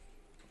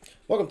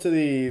Welcome to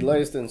the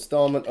latest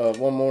installment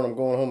of One Morning I'm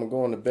Going Home and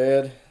Going to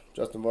Bed.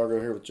 Justin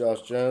Vargo here with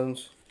Josh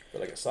Jones.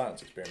 Feel like a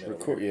science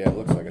experiment. Yeah, it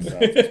looks like a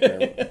science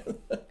experiment.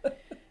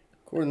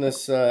 Recording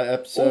this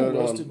episode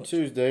on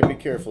Tuesday. Be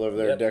careful over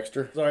there,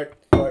 Dexter. It's all right.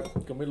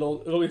 Gonna be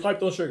it'll be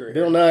hyped on sugar.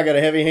 Bill and I got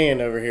a heavy hand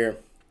over here.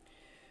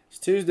 It's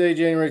Tuesday,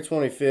 January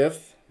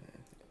 25th,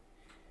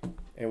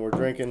 and we're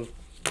drinking.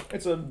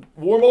 It's a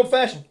warm old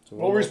fashioned.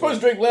 Well, we were supposed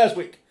to drink last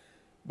week,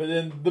 but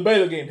then the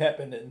Baylor game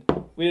happened, and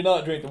we did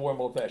not drink the warm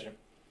old fashioned.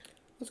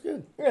 That's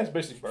good. Yeah, it's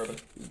basically bourbon.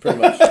 Pretty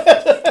much.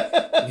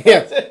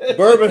 Yeah,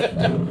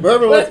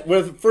 bourbon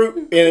with fruit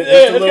in it.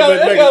 Just a little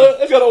bit bigger.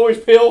 It's got always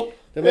pill.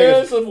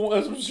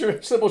 Some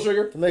simple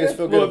sugar. To make us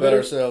feel good about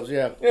ourselves,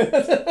 yeah.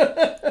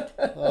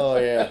 Oh,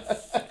 yeah.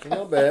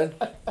 Not bad.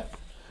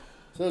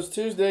 So it's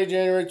Tuesday,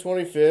 January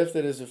 25th.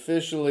 It is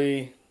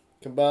officially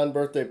combined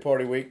birthday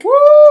party week.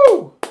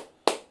 Woo!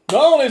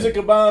 Not only is it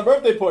combined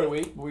birthday party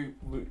week,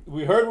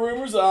 we heard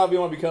rumors that Ivy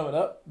will be coming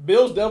up.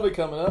 Bill's definitely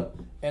coming up.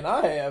 And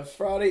I have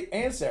Friday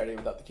and Saturday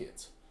without the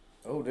kids.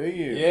 Oh, do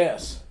you?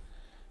 Yes.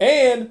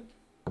 And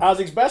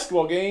Isaac's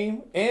basketball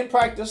game and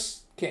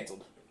practice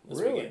canceled this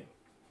weekend.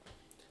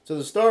 So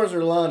the stars are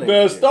aligning.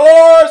 The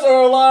stars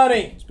are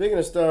aligning. Speaking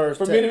of stars,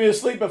 for me to be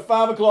asleep at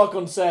 5 o'clock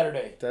on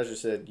Saturday. Tasha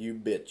said, "You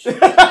bitch."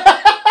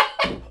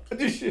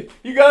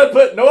 You got to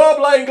put no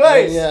blame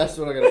glaze. Yeah, that's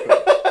what I got to put.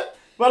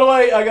 By the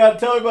way, I got to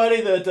tell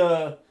everybody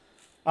that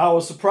I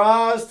was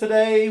surprised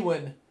today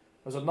when there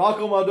was a knock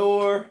on my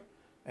door,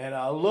 and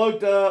I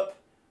looked up,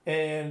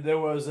 and there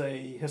was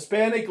a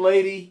Hispanic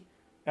lady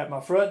at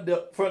my front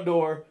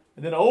door,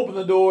 and then I opened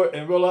the door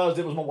and realized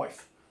it was my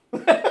wife.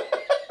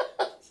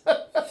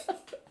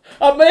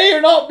 I may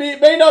not be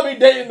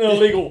dating an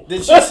illegal.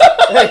 Did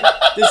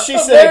she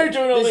say? Married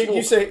to an illegal.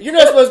 You say you're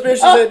not supposed to be here?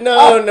 She said,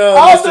 "No,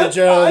 Mr.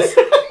 Jones,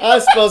 I'm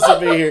supposed to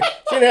be here."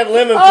 She didn't have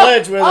lemon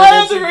pledge with her. I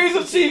am the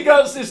reason she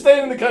got to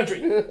stay in the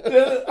country.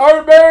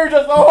 Our marriage,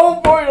 that's the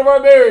whole point of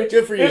our marriage.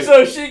 Good for you. Is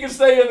so she can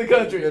stay in the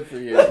country. Good for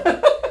you.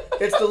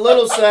 It's the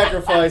little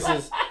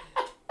sacrifices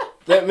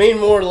that mean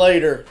more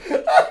later.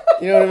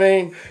 You know what I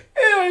mean?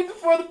 Anyway,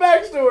 for the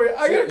backstory,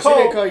 I got a call.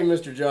 She didn't call you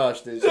Mr.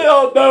 Josh, did she?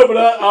 No, but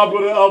I'm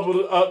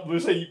gonna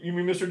say you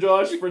mean Mr.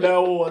 Josh for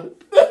now on.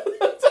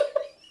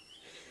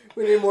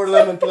 We need more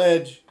lemon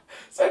pledge.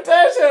 So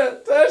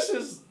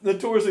Tasha's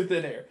notoriously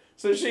thin hair.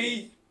 So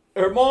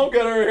her mom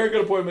got her a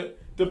haircut appointment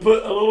to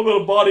put a little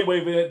bit of body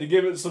wave in it to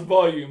give it some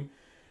volume.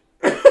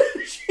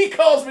 She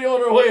calls me on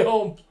her way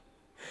home,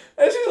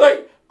 and she's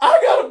like, "I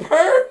got a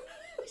perm."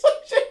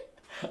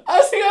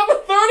 I see I'm a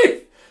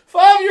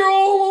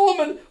 35-year-old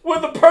woman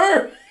with a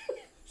perm.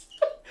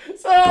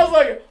 So I was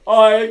like,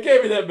 all right, it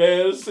can't be that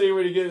bad. Let's see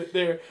where you get it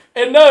there.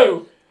 And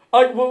no,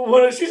 like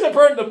when she said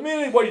perm,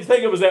 immediately what you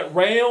think of was that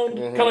round,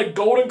 kind of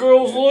Golden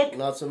Girls look.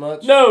 Not so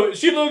much. No,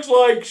 she looks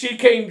like she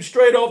came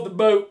straight off the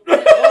boat.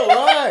 All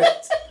right.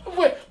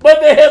 But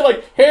they had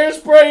like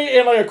hairspray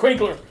and like a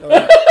crinkler.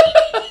 Right.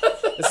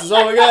 This is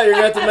all we got. You're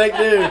going to have to make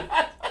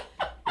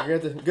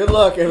do. Good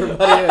luck,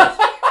 everybody else.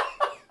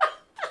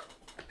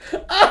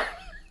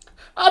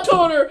 I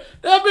told her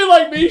that'd be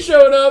like me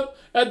showing up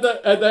at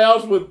the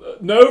house with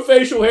no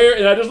facial hair,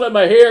 and I just let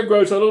my hair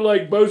grow so I look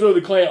like Bozo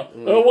the Clown.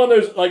 One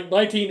of those like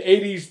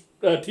 1980s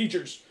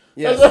teachers.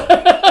 Yes.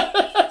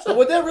 So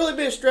would that really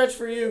be a stretch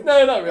for you?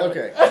 No, not really.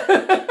 Okay.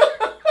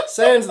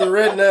 Sans the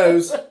red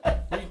nose,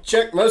 you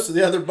check most of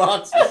the other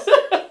boxes.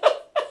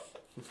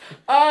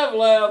 I've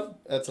laughed.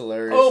 That's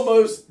hilarious.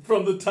 Almost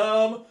from the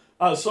time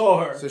I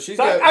saw her. So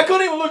I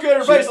couldn't even look at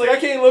her face. Like I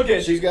can't look at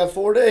it. She's got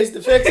 4 days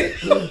to fix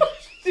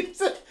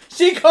it.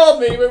 She called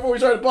me before we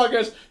started the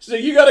podcast. She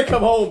said, "You got to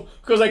come home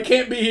because I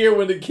can't be here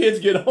when the kids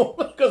get home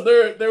because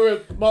they're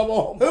with my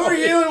mom." Who are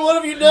you and what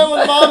have you done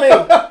with mommy?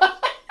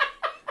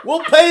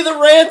 We'll pay the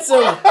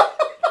ransom.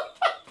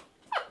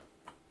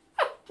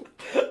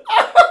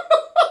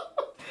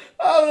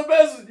 Oh, the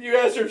best! You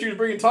asked her if she was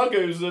bringing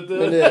tacos at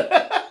the.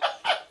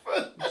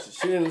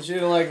 She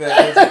didn't like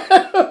that.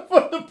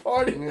 For the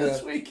party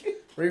this weekend.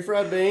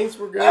 Refried beans,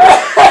 we're good.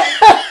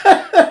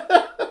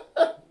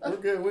 We're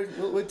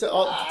good. We take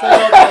all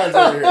kinds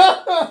over here.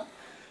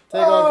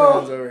 Take all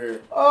kinds over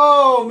here.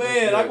 Oh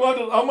man, I'm going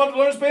to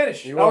learn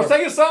Spanish. I was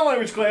taking a sign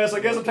language class. I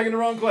guess I'm taking the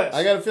wrong class.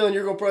 I got a feeling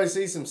you're gonna probably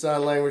see some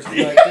sign language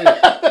tonight too.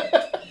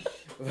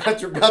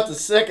 After about the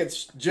second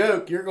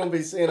joke, you're gonna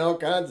be seeing all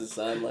kinds of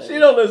sign language. She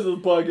don't listen to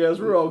the podcast.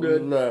 We're all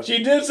good. No.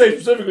 She did say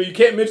specifically you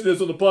can't mention this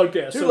on the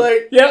podcast. Too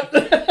late. Yep.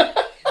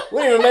 We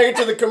didn't even make it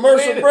to the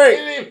commercial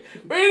break.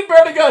 We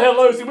barely got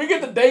hello. Did we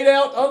get the date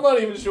out? I'm not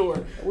even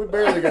sure. We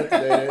barely got the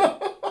date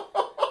out.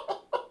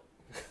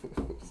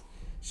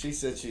 She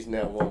said she's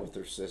now one with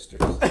her sisters.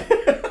 That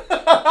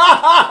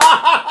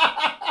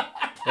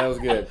was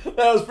good.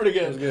 That was pretty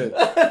good.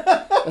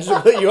 That was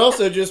good. But you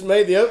also just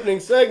made the opening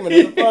segment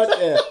of the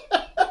podcast.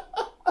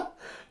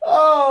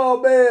 Oh,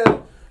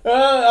 man.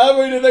 I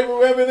really didn't think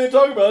we have anything to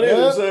talk about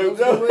either. So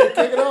way to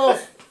kick it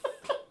off.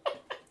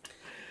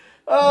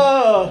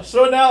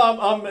 So now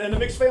I'm in a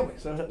mixed family.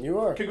 So you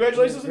are.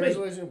 Congratulations to me.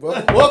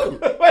 Welcome.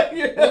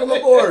 Welcome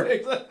aboard.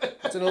 Exactly.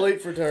 It's an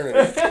elite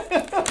fraternity.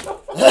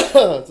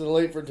 It's an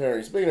elite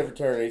fraternity. Speaking of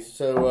fraternities,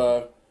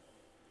 so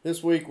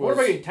this week was... What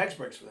about getting tax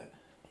breaks for that?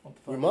 What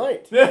the fuck? We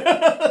might.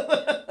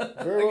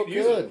 Very well could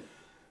use it. could.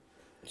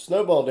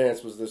 Snowball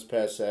dance was this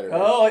past Saturday.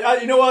 Oh,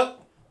 you know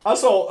what? I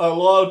saw a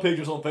lot of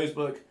pictures on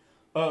Facebook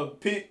of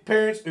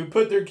parents who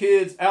put their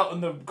kids out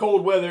in the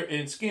cold weather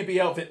in skimpy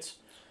outfits.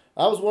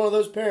 I was one of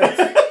those parents.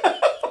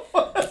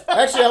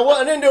 Actually,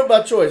 I didn't do it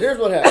by choice. Here's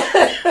what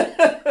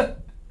happened.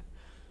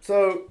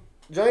 So,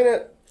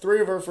 Jaina,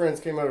 3 of her friends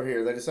came over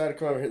here. They decided to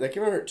come over here. They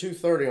came over at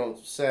 2:30 on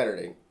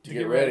Saturday to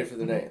get ready for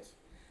the dance.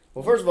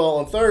 Well, first of all,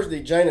 on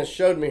Thursday, Jaina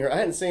showed me her. I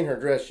hadn't seen her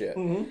dress yet.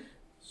 Mm-hmm.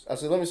 I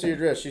said, let me see your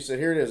dress. She said,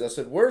 here it is. I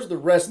said, where's the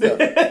rest of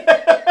it?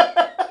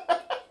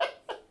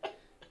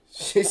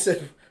 She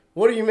said,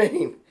 what do you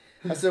mean?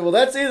 I said, well,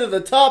 that's either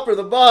the top or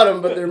the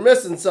bottom, but they're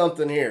missing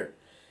something here.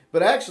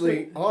 But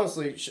actually,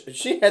 honestly,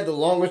 she had the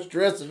longest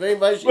dress of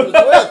anybody she was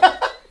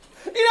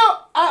with. You know,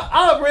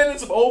 I rented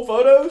some old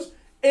photos,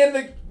 and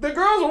the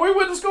girls that we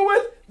went to school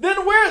with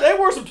didn't wear it. They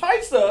wore some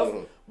tight stuff,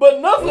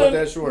 but nothing. Not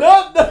that short.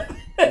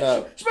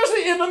 No.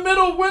 Especially in the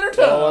middle of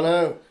wintertime. Oh, I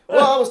know.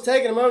 Well, I was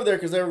taking them over there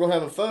because they were going to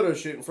have a photo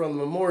shoot in front of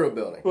the memorial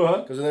building.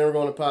 Because then they were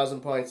going to Pies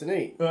and Pints and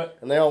eat.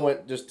 And they all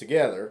went just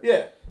together.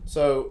 Yeah.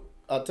 So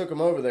I took them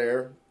over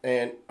there,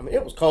 and I mean,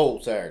 it was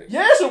cold Saturday.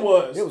 Yes, it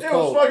was. It was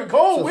fucking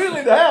cold. So, we didn't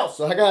leave the house.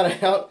 So I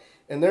got out,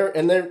 and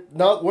they're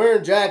not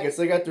wearing jackets.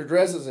 They got their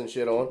dresses and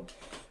shit on.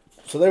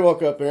 So they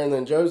walk up there, and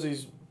then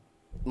Josie's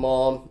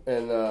mom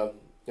and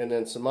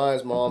then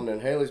Samaya's mom and then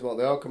Haley's mom,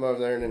 they all come over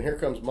there, and then here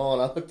comes Ma,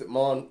 and I looked at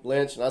Ma and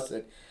Lynch, and I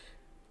said,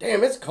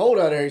 damn, it's cold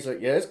out there. He's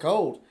like, yeah, it's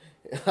cold.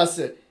 And I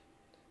said,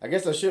 I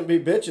guess I shouldn't be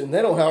bitching.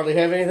 They don't hardly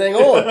have anything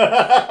on.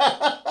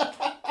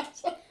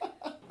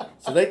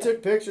 So they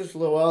took pictures for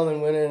a little while, and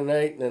then went in and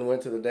ate, and then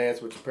went to the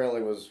dance, which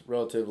apparently was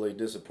relatively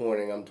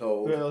disappointing, I'm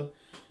told. Really?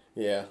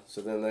 Yeah,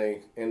 so then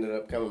they ended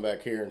up coming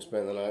back here and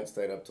spending the night,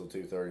 stayed up till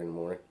 2:30 in the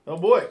morning. Oh,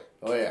 boy.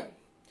 Oh, yeah.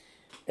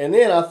 And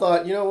then I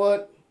thought, you know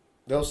what?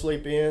 They'll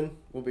sleep in.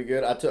 We'll be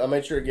good. I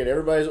made sure to get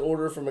everybody's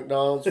order from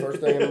McDonald's first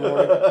thing in the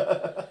morning.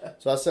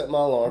 So I set my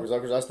alarm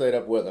because I stayed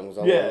up with them because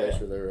I wanted to make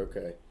sure they were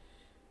okay.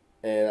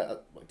 And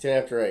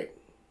 10 after 8,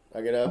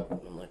 I get up.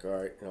 I'm like, all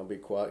right, I'll be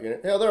quiet. You know,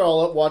 hell, they're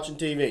all up watching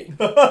TV.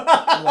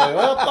 I'm like,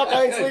 well, fuck,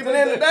 I ain't sleeping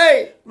in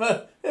today.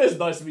 It's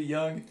nice to be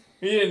young.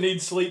 You didn't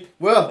need sleep.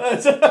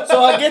 Well,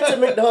 so I get to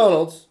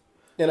McDonald's,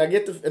 and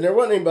and there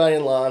wasn't anybody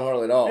in line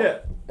hardly at all. Yeah.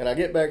 And I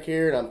get back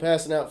here, and I'm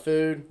passing out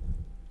food.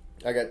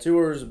 I got 2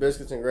 orders of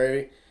biscuits and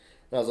gravy.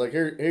 And I was like,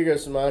 here you go,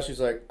 Samaya.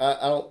 She's like, I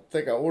don't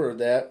think I ordered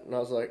that. And I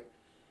was like,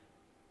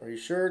 are you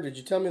sure? Did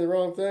you tell me the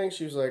wrong thing?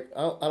 She was like,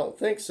 I don't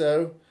think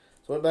so.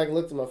 So I went back and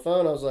looked at my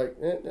phone. I was like,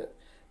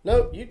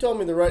 nope, you told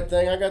me the right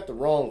thing. I got the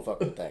wrong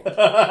fucking thing.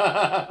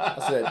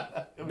 I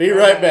said, be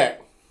right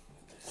back.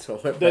 So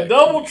I went back.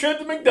 Double trip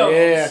to McDonald's.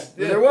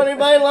 Yeah. There wasn't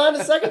anybody in line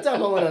the second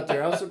time I went out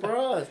there. I was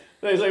surprised.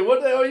 They say,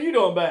 what the hell are you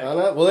doing back? I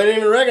know. Well, they didn't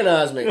even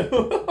recognize me.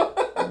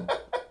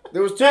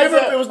 There was 2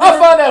 different. I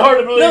find that hard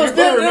to believe.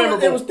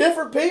 It was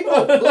different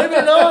people. Believe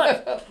it or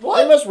not.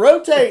 What? They must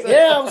rotate.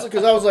 Yeah,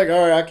 because I was like,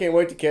 all right, I can't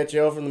wait to catch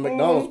y'all from the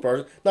McDonald's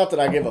person. Not that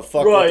I give a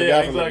fuck what the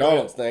guy from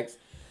McDonald's thinks.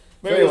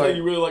 Maybe so it's like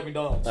you really like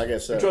McDonald's. I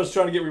guess so. You're just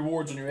trying to get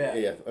rewards on your app.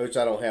 Yeah, which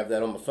I don't have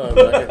that on my phone.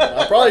 But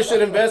I probably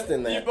should invest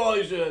in that. You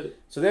probably should.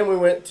 So then we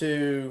went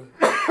to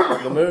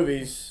the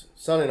movies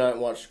Sunday night and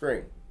watched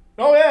Scream.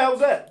 Oh yeah, how was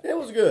that? It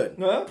was good.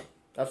 Huh?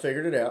 I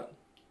figured it out.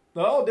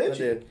 Oh, did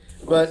you? I did.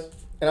 But,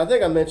 and I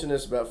think I mentioned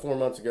this about 4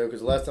 months ago because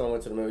the last time I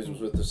went to the movies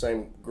was with the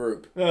same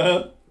group.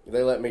 Uh-huh.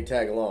 They let me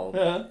tag along.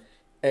 Uh-huh.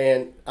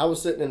 And I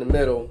was sitting in the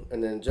middle,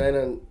 and then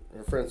Jana and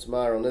her friend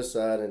Samaya on this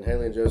side, and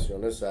Haley and Josie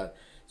on this side.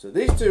 So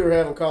these 2 are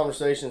having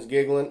conversations,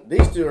 giggling.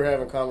 These 2 are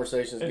having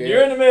conversations, and giggling.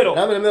 You're in the middle.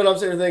 And I'm in the middle. I'm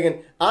sitting there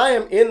thinking, I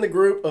am in the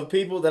group of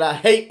people that I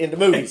hate in the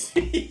movies.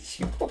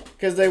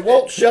 Because they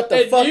won't shut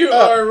the fuck up. You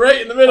are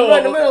right in the middle. I'm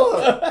right in the middle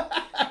of it.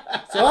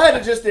 So I had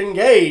to just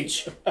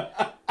engage.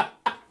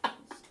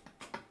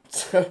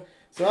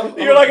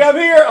 You're like, I'm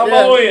here. I'm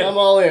all in. I'm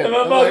all in. I'm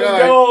about to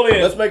go all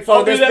in. Let's make fun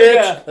of this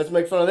bitch. Let's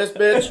make fun of this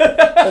bitch.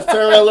 Let's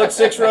turn around, look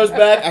 6 rows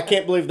back. I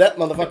can't believe that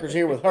motherfucker's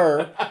here with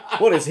her.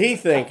 What is he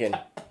thinking?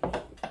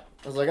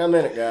 I was like, I'm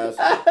in it, guys.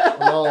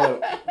 I'm all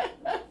in it.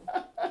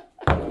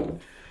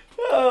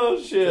 Oh,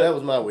 shit. So that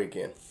was my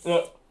weekend.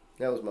 Yep.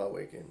 That was my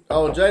weekend.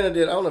 Oh, Jana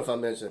did. I don't know if I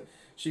mentioned it.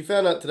 She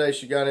found out today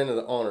she got into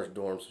the honors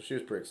dorm, so she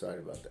was pretty excited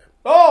about that.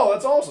 Oh,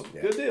 that's awesome.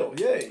 Yeah. Good deal.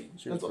 Yay.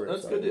 That's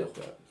a good deal.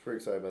 Pretty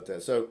excited about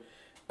that. So,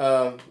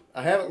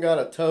 I haven't got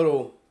a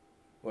total.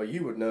 Well,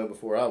 you would know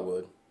before I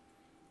would.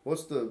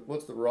 What's the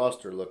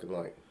roster looking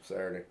like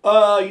Saturday?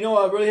 You know,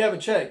 I really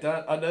haven't checked.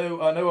 I know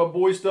our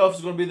boy stuff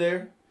is going to be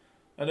there.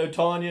 I know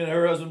Tanya and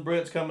her husband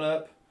Brent's coming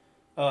up.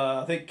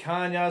 I think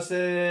Kanye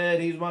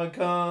said he's going to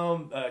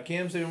come.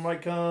 Kim said he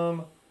might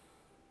come.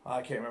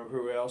 I can't remember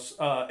who else.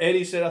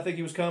 Eddie said I think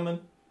he was coming.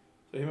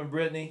 So him and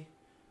Brittany.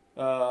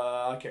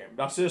 I can't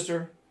remember. My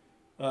sister.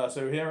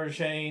 So him and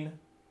Shane.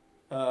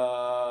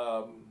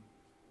 I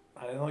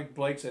didn't think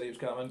Blake said he was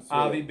coming. So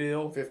Ivy,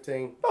 Bill.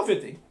 15. Oh,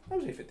 15. I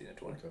was 15 and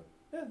 20. Okay.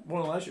 Yeah,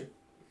 more than last year.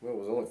 Well, it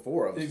was only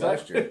 4 of us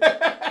last year.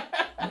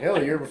 Hell,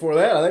 the year before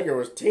that, I think there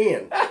was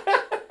 10.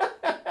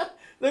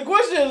 The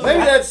question is, Maybe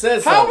that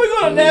says how are we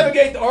something. going to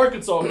navigate the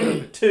Arkansas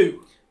game at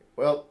 2?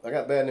 Well, I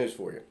got bad news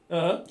for you.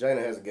 Uh-huh.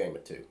 Jana has a game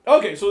at 2.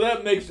 Okay, so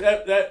that makes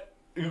that.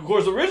 Of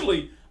course,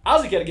 originally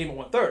Ozzy had a game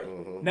at 1:30.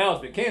 Mm-hmm. Now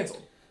it's been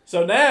canceled.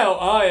 So now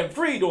I am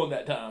free during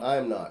that time. I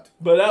am not.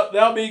 But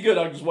that'll be good.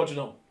 I can just watch it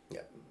home.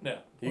 Yeah. Yeah.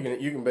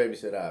 You can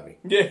babysit Ivy.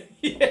 Yeah.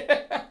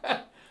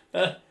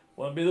 Yeah.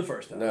 Won't be the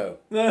first time. No.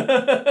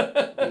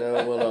 No,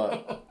 it will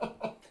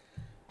not.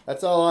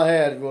 That's all I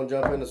had. If you want to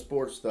jump into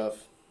sports stuff.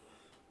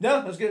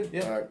 No, that's good.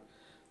 Yeah. All right.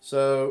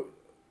 So,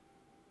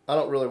 I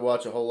don't really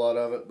watch a whole lot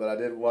of it, but I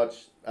did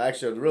watch.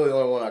 Actually, really the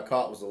only one I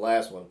caught was the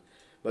last one.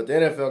 But the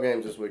NFL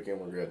games this weekend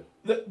were good.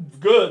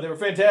 Good. They were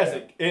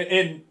fantastic.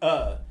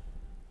 Yeah.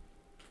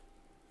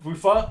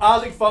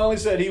 Isaac finally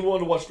said he wanted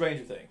to watch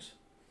Stranger Things.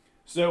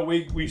 So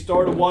we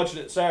started watching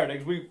it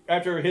Saturday. 'Cause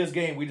after his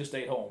game, we just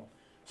stayed home.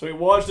 So we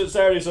watched it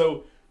Saturday.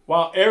 So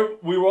while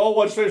we were all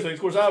watching Stranger Things,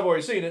 of course, I've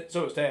already seen it,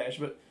 so it's Tash.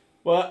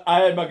 But I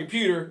had my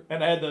computer,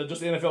 and I had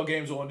just the NFL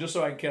games on, just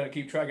so I can kind of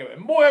keep track of it.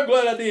 And boy, I'm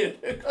glad I did.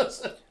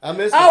 I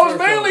missed. I was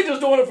mainly just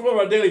doing it for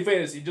my daily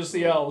fantasy, just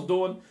see how I was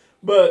doing.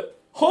 But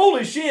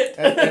holy shit!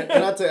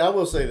 and I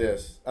will say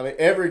this. I mean,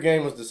 every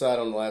game was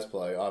decided on the last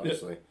play,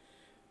 obviously. Yeah.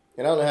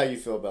 And I don't know how you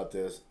feel about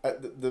this. I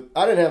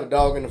didn't have a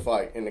dog in the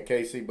fight in the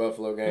KC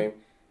Buffalo game.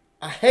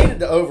 I hated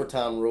the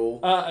overtime rule.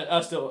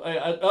 I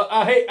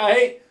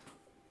hate,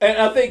 and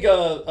I think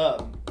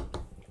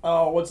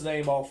what's the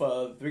name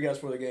off Three Guys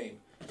for the Game?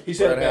 He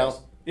said Brett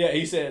House. Yeah,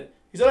 he said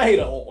I hate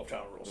all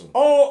overtime rules.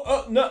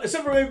 All no,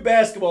 except for maybe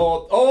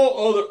basketball.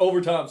 All other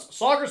overtimes.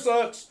 Soccer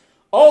sucks.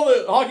 All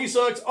the hockey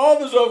sucks. All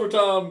those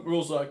overtime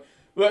rules suck.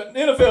 But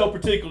NFL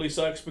particularly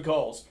sucks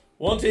because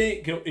one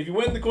team, if you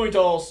win the coin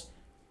toss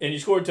and you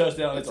score a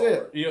touchdown, it's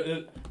over.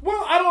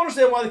 Well, I don't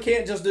understand why they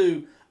can't just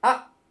do.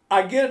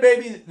 I get it,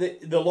 baby.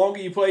 The longer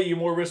you play, you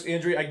more risk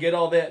injury. I get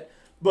all that.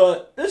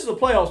 But this is the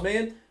playoffs,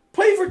 man.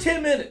 Play for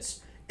 10 minutes.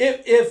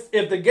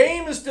 If the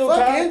game is still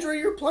tied, injury,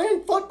 you're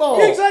playing football.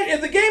 Yeah, exactly. If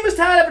the game is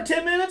tied after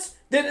 10 minutes,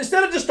 then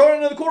instead of just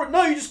starting another quarter,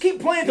 no, you just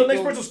keep playing until the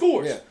next person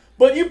scores. Yeah.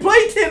 But you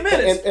play 10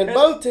 minutes. And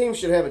both teams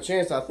should have a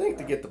chance, I think,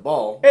 to get the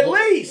ball. At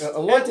least.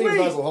 One team's not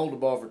going to hold the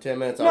ball for 10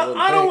 minutes. No,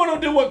 I don't want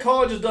to do what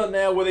college has done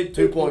now where they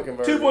two-point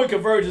conversions. 2-point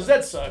conversions.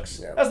 That sucks.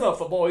 Yeah. That's not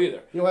football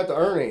either. You don't have to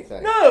earn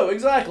anything. No,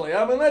 exactly.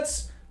 I mean,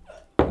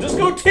 just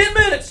go 10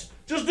 minutes.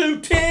 Just do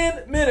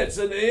 10 minutes,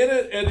 and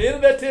at the end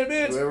of that 10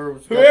 minutes,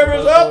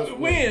 whoever's up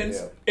wins.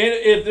 Yeah. And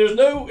if there's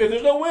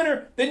no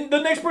winner, then the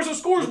next person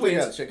scores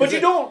wins. But you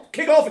don't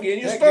kick off again.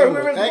 You just start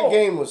whoever's the ball. That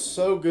game was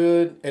so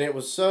good, and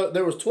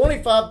there was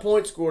 25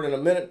 points scored in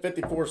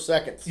 1:54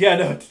 seconds. Yeah,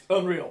 no, it's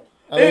unreal.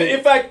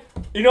 In fact,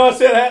 I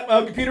said I had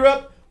my computer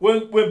up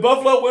when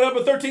Buffalo went up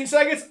in 13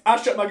 seconds. I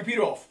shut my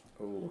computer off.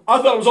 Ooh.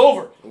 I thought it was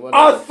over.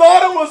 I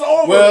thought it was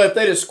over. Well, if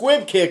they'd have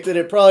squib kicked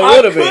it probably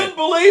would have been. I couldn't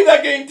believe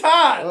that game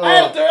tied. I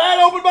had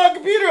to open my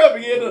computer up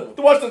again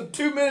to watch the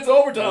 2 minutes of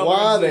overtime.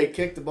 Why they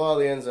kicked the ball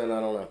in the end zone,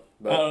 I don't know.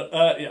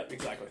 But, yeah,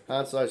 exactly.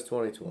 Hindsight's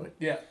 20/20.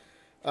 Yeah.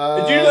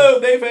 Did you know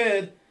they've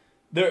had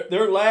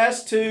their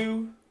last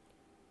two,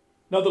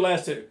 not the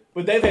last two,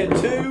 but they've had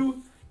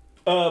two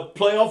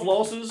playoff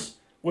losses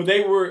where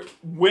they were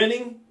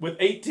winning with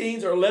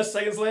 18 or less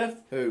seconds left?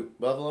 Who?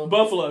 Buffalo?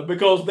 Buffalo,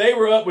 because they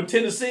were up with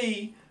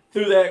Tennessee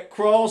through that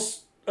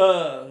cross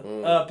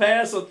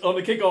pass on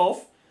the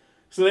kickoff.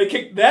 So they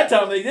kicked that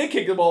time. They did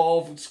kick the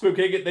ball off, squib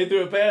kick it. They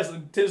threw a pass,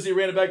 and Tennessee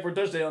ran it back for a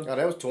touchdown. God,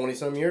 that was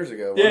 20-some years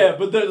ago. Yeah,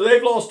 but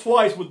they've lost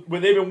twice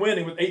when they've been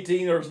winning with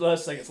 18 or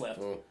less seconds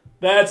left.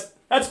 That's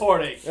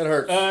heartache. That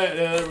hurts. Yeah,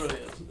 it really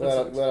is.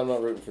 Glad I'm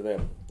not rooting for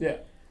them. Yeah.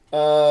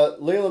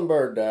 Leland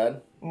Bird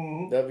died.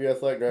 W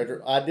Athletic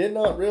Director. I did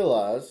not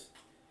realize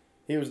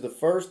he was the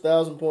first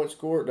 1,000-point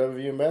scorer at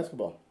WVU in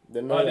basketball.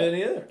 Didn't know that. Didn't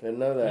either. Didn't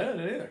know that. Yeah, I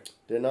didn't either.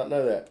 Did not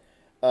know that.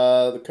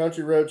 The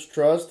Country Roads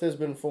Trust has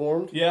been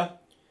formed. Yeah.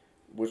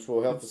 Which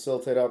will help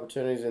facilitate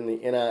opportunities in the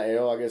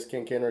NIL. I guess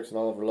Ken Kendricks and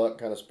Oliver Luck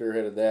kind of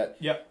spearheaded that.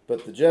 Yep.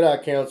 But the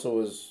Jedi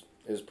Council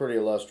is pretty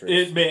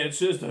illustrious. It's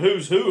just the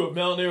who's who of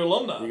Mountaineer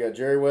alumni. You got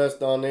Jerry West,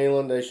 Don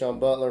Nealon, Deshaun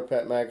Butler,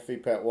 Pat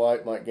McAfee, Pat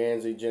White, Mike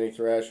Gansey, Jenny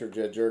Thrasher,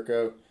 Jed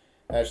Jerko,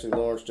 Ashley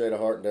Lawrence, Jada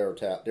Hart, and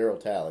Daryl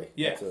Talley.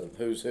 Yeah. It's a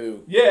who's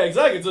who. Yeah,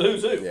 exactly. It's a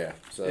who's who. Yeah.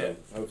 So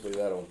hopefully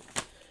that'll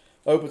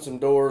open some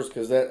doors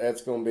because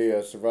that's going to be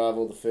a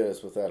survival of the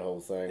fittest with that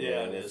whole thing.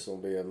 Yeah, man. it is. It's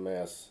going to be a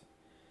mess.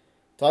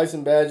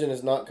 Tyson Badgett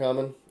is not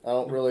coming. I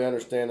don't really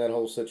understand that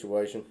whole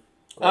situation.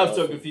 I'm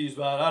so confused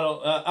by it. I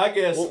don't. I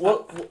guess.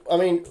 I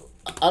mean,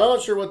 I'm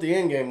not sure what the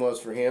end game was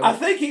for him. I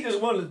think he just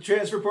wanted the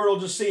transfer portal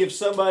just see if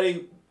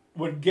somebody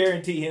would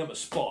guarantee him a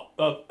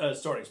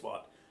starting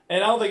spot.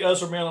 And I don't think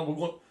us or Maryland were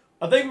going.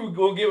 I think we were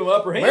going to give him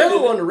upper hand.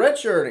 Maryland wanted to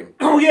redshirt him.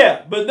 Oh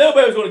yeah, but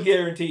nobody was going to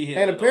guarantee him.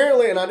 And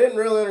apparently, and I didn't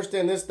really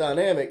understand this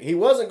dynamic, he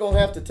wasn't going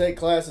to have to take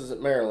classes at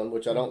Maryland,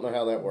 which I don't know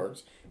how that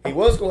works. He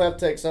was going to have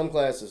to take some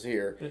classes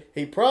here.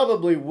 He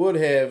probably would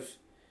have,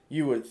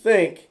 you would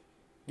think,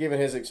 given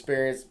his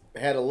experience,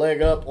 had a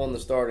leg up on the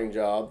starting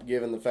job,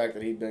 given the fact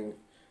that he'd been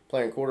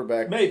playing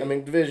quarterback. Maybe. I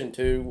mean, Division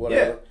II,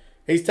 whatever.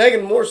 He's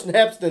taking more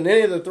snaps than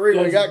any of the three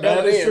we got coming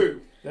in. That is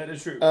true. That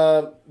is true.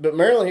 But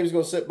Maryland, he was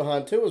going to sit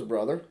behind Tua's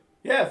brother.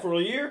 Yeah, for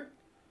a year.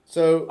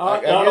 So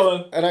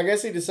I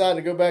guess he decided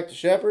to go back to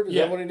Shepherd. Is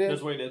that what he did?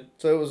 That's what he did.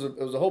 So it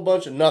was a whole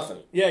bunch of nothing.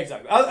 Yeah,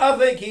 exactly. I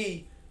think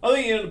he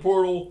entered the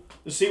portal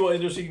to see what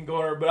interest he can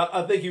garner, but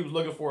I think he was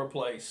looking for a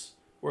place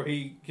where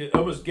he could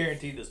almost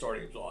guaranteed the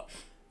starting spot.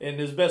 And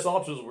his best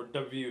options were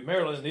WVU and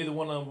Maryland, and neither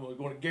one of them was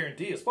going to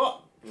guarantee a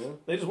spot. Yeah.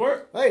 They just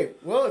weren't. Hey,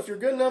 well, if you're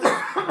good enough,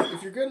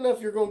 you're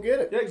going to get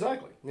it. Yeah,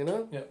 exactly. You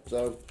know. Yeah.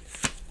 So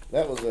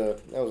that was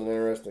an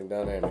interesting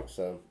dynamic.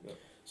 So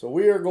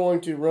we are going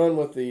to run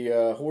with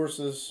the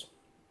horses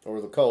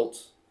or the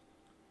colts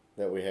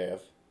that we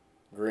have,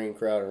 Green,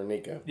 Crowder, and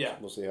Nico. Yeah.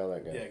 We'll see how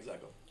that goes. Yeah,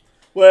 exactly.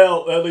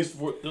 Well, at least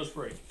for this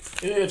spring.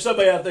 If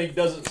somebody, I think,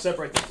 doesn't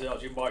separate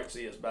themselves, you might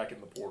see us back in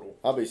the portal.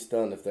 I'll be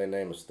stunned if they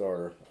name a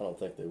starter. I don't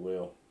think they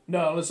will.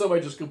 No, unless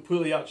somebody just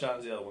completely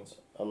outshines the other ones.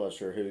 I'm not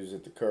sure who's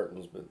at the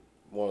curtains, but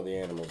one of the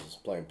animals is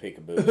playing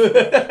peekaboo.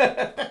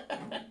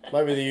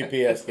 Might be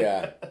the UPS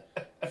guy.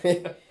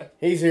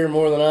 He's here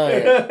more than I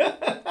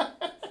am.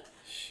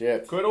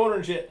 Shit. Quit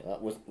ordering shit.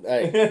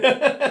 Hey, you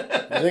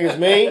think it's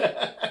me?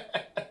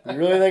 You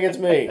really think it's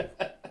me?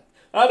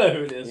 I know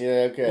who it is.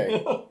 Yeah,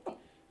 okay.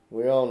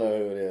 We all know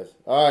who it is.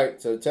 All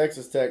right, so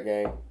Texas Tech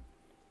game.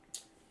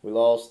 We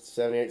lost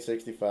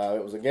 78-65.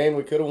 It was a game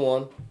we could have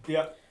won.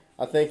 Yeah.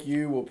 I think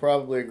you will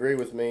probably agree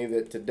with me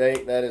that to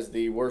date that is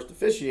the worst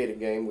officiated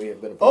game we have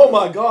been a part of. Oh,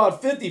 my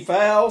God, 50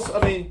 fouls. I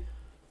mean,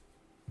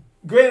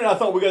 granted, I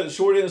thought we got the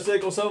short end of the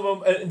stick on some of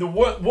them. And the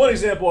one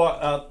example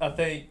I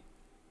think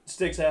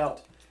sticks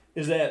out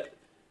is that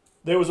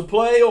there was a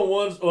play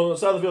on the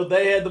side of the field.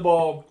 They had the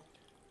ball.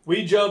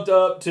 We jumped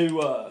up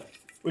to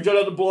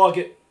block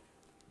it.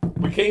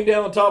 We came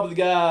down on top of the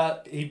guy.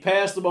 He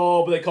passed the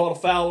ball, but they called a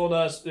foul on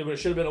us. It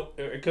could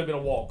have been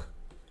a walk.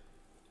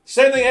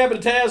 Same thing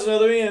happened to Taz on the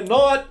other end.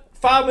 Not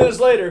 5 minutes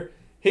later,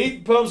 he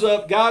pumps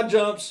up, guy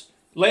jumps,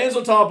 lands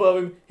on top of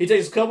him. He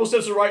takes a couple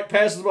steps to the right,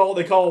 passes the ball.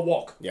 They call a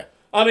walk. Yeah.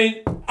 I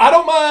mean, I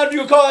don't mind if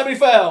you call that many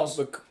fouls.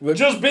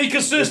 Just be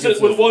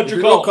consistent with what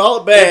you're calling.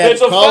 Call it bad. If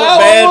it's a call foul it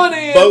bad on one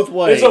end, both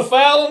ways. it's a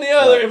foul on the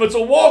other. Right. If it's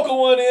a walk on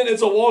one end,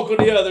 it's a walk on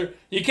the other.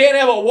 You can't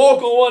have a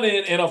walk on one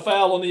end and a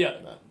foul on the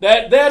other.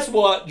 No. That's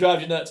what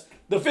drives you nuts.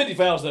 The 50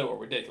 fouls, though, were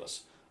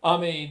ridiculous. I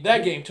mean,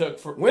 that game took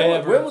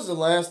forever. When was the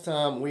last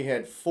time we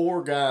had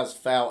 4 guys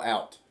foul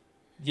out?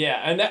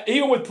 Yeah, and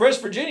even with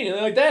West Virginia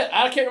and like that,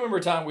 I can't remember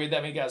a time we had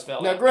that many guys foul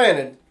out. Now,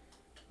 granted,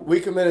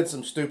 we committed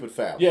some stupid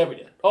fouls. Yeah, we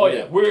did. Oh,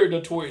 yeah. We're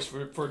notorious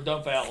for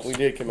dumb fouls. We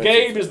did commit.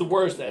 Gabe is the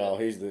worst at it. Oh,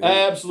 he's the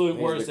absolute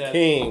worst at it.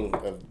 King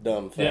of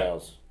dumb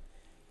fouls. Yeah.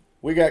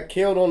 We got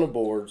killed on the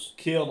boards.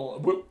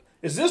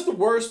 Is this the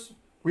worst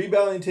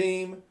rebounding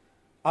team?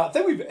 I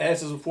think we've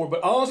asked this before,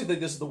 but I honestly think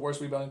this is the worst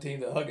rebounding team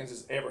that Huggins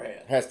has ever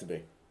had. Has to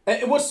be.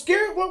 And what's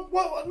scary,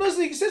 what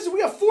doesn't sense is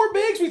we got 4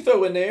 bigs we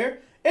throw in there,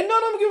 and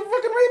none of them give a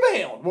fucking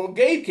rebound. Well,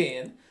 Gabe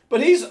can,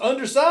 but he's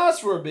undersized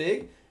for a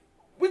big.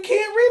 We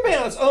can't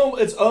rebound.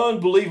 It's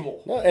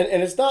unbelievable. No,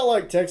 and it's not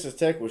like Texas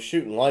Tech was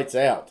shooting lights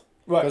out.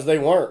 Right. Because they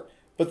weren't.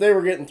 But they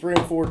were getting 3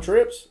 and 4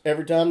 trips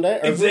every time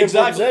down. Or 3 and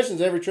 4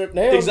 possessions every trip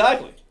down.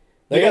 Exactly.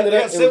 They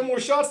got 7 more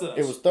shots than us.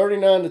 It was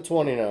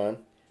 39-29,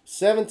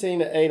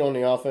 17-8 on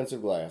the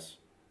offensive glass,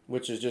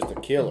 which is just a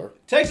killer.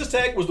 Texas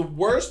Tech was the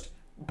worst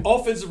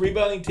offensive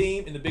rebounding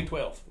team in the Big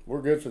 12.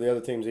 We're good for the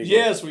other teams.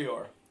 Yes, we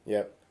are.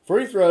 Yep.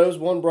 Free throws,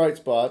 one bright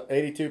spot,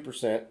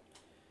 82%.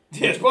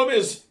 Yeah, the problem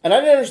is... And I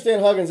didn't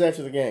understand Huggins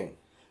after the game.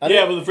 But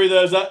the free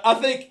throws, I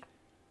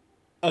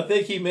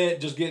think he meant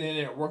just getting in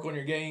there and work on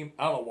your game.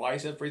 I don't know why he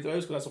said free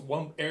throws, because that's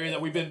one area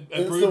that we've been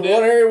improved in. That's the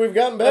one area we've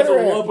gotten better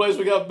at. That's the one place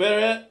we got better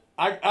at.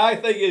 I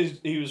think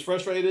he was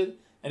frustrated,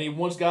 and he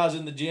wants guys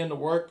in the gym to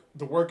work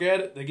at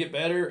it. They get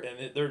better,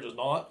 and they're just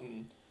not.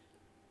 And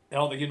I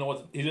don't think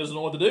he doesn't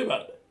know what to do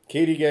about it.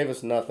 Keedy gave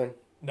us nothing.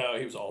 No,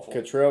 he was awful.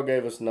 Cottrell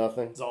gave us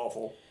nothing. It's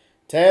awful.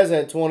 Taz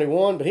had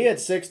 21, but he had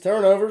 6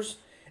 turnovers.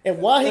 And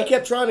why he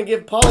kept trying to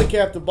give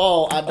Polycap the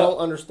ball, I don't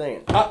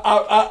understand.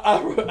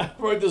 I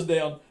wrote this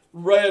down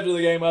right after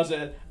the game. I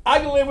said, I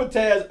can live with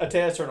a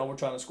Taz turnover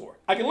trying to score.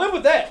 I can live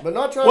with that. But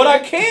not trying What I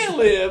can't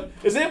live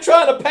is them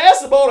trying to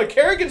pass the ball to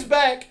Kerrigan's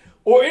back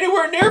or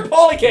anywhere near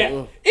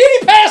Polycap.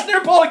 Any pass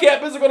near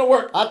Polycap isn't going to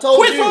work. Quit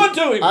throwing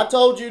to him. I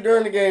told you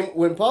during the game,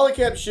 when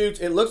Polycap shoots,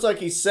 it looks like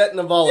he's setting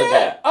a volleyball.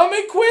 Yeah,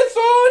 quit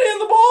throwing in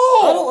the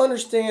ball. I don't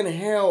understand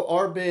how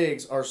our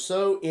bigs are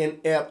so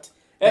inept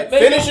at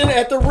finishing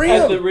at the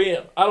rim. At the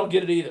rim. I don't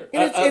get it either.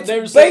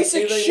 It's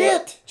basic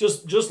shit.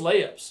 Just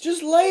layups.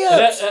 Just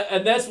layups.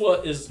 And that's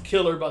what is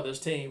killer about this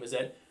team is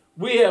that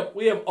we have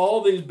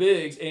all these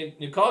bigs, and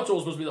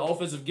Cottrell's supposed to be the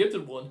offensive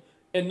gifted one,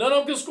 and none of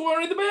them can score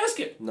underneath the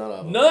basket. None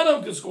of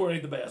them can score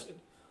underneath the basket.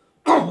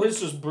 It's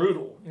just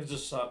brutal. It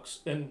just sucks.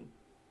 And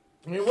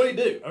what do you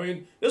do?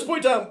 At this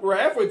point in time, we're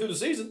halfway through the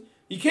season.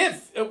 You can't.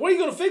 What are you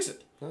going to fix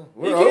it?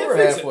 We're over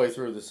halfway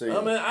through the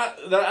season. I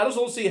just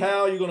don't see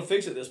how you're going to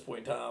fix it at this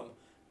point in time.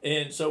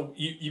 And so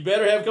you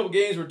better have a couple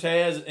games where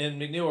Taz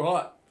and McNeil are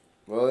hot.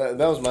 Well,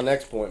 that was my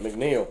next point,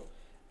 McNeil.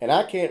 and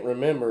I can't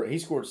remember. He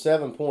scored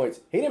 7 points.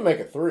 He didn't make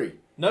a three.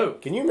 No.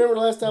 Can you remember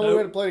the last time we Nope.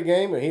 went to play a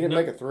game and he didn't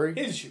make a three? He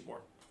didn't shoot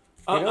more.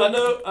 You know, I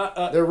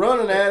know. they're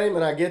running at him,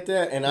 and I get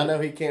that, and I know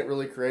he can't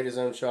really create his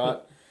own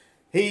shot.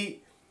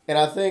 And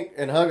I think,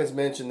 and Huggins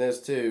mentioned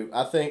this too,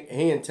 I think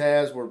he and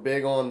Taz were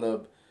big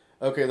on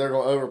okay, they're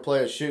going to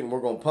overplay us shooting,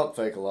 we're going to pump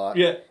fake a lot.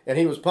 Yeah. And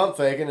he was pump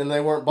faking, and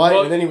they weren't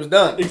biting, and then he was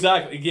done.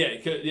 Exactly. Yeah.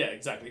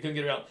 Exactly. He couldn't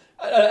get around.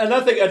 And I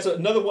think that's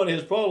another one of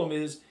his problem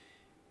is,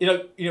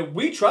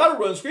 we try to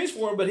run screens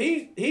for him, but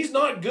he's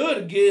not good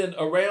at getting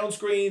around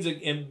screens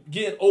and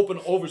getting open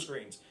over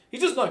screens.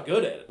 He's just not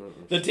good at it.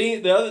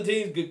 Mm-hmm. The other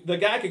team, the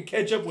guy can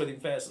catch up with him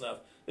fast enough.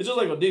 It's just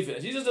like on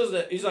defense. He just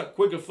doesn't. He's not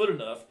quick of foot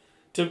enough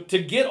to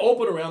get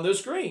open around those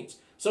screens.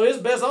 So his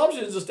best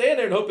option is to stand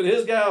there and hope that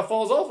his guy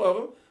falls off of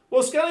him.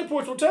 Well, scouting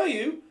reports will tell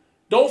you,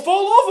 don't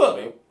fall off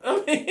of him.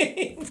 I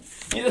mean,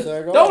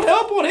 don't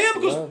help on him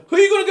because who are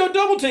you going to go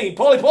double team?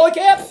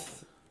 Polycap?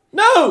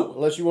 No.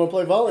 Unless you want to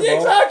play volleyball. Yeah,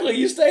 exactly.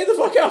 You stay the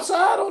fuck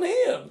outside on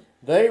him.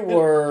 They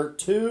were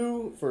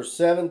 2 for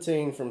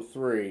 17 from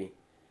 3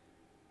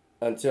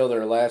 until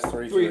their last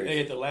three threes. They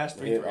hit the last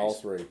three They hit threes. all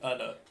three. I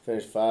know.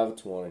 Finished 5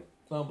 of 20.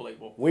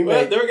 Unbelievable.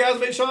 There were guys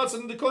made shots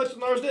in the clutch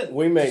and ours didn't.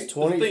 We made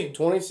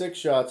 26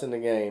 shots in the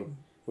game.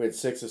 We had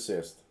 6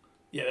 assists.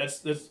 Yeah,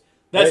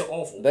 that's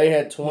awful. They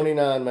had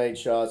 29 made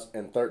shots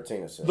and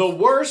 13 assists. The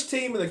worst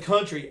team in the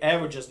country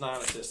averages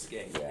 9 assists a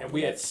game, and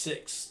we had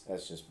 6.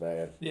 That's just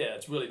bad. Yeah,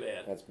 it's really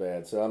bad. That's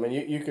bad. So I mean,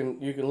 you can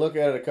look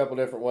at it a couple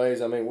different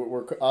ways. I mean,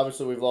 we're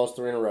obviously we've lost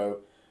 3 in a row.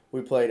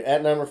 We played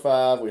at number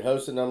 5, we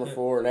hosted number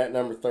 4, and at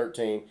number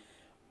 13.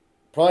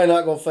 Probably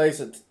not going to face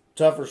a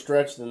tougher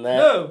stretch than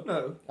that.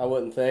 No. I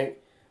wouldn't think.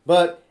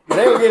 But it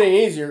ain't getting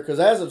easier because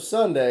as of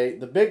Sunday,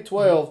 the Big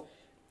 12,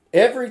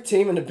 every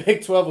team in the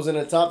Big 12 was in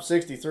the top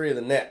 63 of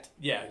the net.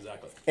 Yeah,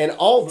 exactly. And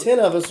all 10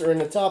 of us are in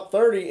the top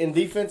 30 in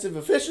defensive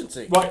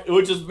efficiency. Right,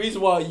 which is the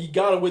reason why you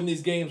got to win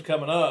these games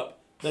coming up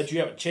that you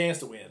have a chance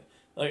to win.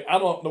 Like, I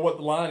don't know what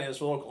the line is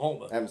for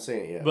Oklahoma. I haven't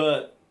seen it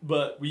yet.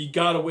 But we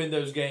got to win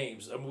those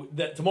games.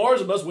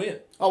 Tomorrow's a must win.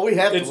 Oh, we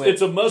have to win.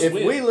 It's a must win.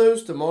 If we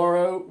lose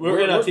tomorrow,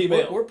 we're NIT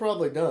bail. We're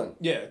probably done.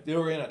 Yeah,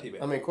 we're NIT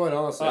bail. I mean, quite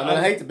honestly.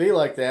 I hate to be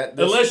like that.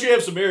 Unless you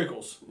have some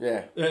miracles.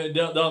 Yeah.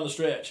 Down the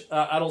stretch.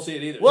 I don't see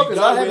it either. Well,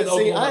 because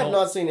I have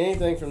not seen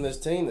anything from this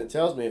team that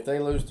tells me if they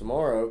lose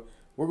tomorrow,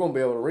 we're going to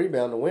be able to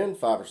rebound to win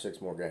 5 or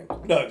 6 more games.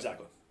 No,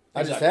 exactly.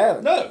 I just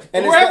haven't. No.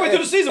 And we're halfway through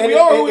the season. We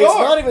are who we are.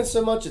 It's not even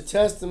so much a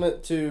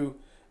testament to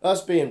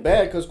us being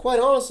bad because, quite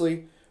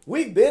honestly,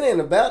 we've been in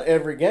about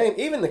every game.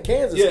 Even the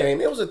Kansas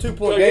game, it was a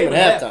 2-point game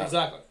at halftime.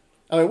 Exactly.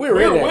 I mean, we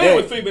were in that game.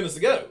 with 3 minutes to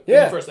go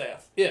in the first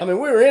half. Yeah. I mean,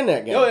 we were in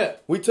that game. Oh, yeah.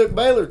 We took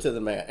Baylor to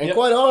the mat. And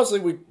quite honestly,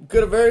 we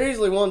could have very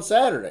easily won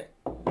Saturday.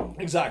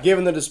 Exactly.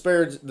 Given the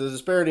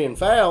disparity in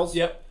fouls.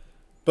 Yep.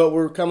 But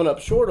we're coming up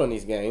short on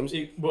these games.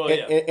 Well,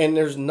 and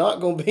there's not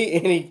going to be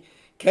any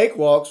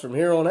cakewalks from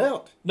here on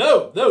out.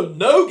 No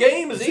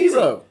game is easy.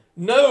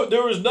 No,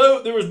 there was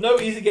no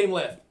easy game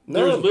left.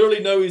 No. There was literally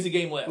no easy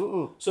game left.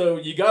 So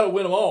you got to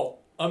win them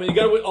all. I mean, you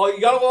got to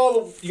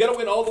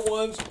win all the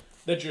ones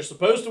that you're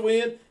supposed to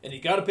win, and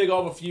you got to pick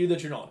off a few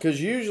that you're not.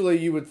 Because usually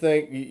you would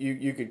think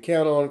you could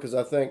count on. Because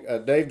I think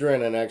Dave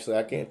Drennan, actually,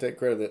 I can't take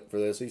credit for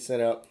this. He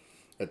sent out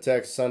a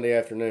text Sunday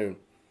afternoon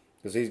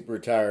because he's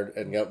retired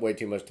and got way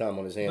too much time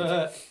on his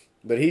hands.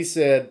 But he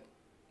said,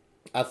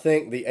 I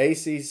think the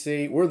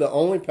ACC, we're the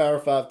only Power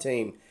 5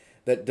 team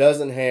that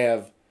doesn't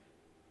have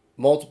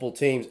multiple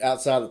teams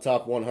outside the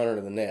top 100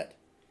 of the net.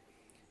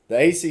 The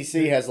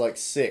ACC has like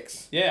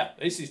 6. Yeah,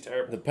 ACC's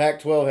terrible. The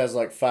Pac-12 has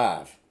like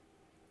 5.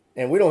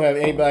 And we don't have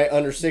anybody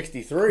under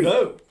 63.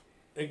 No.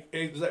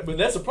 But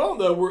that's the problem,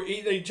 though. We're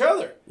eating each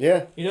other.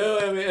 Yeah. You know,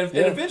 I mean, and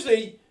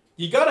eventually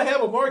you got to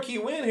have a marquee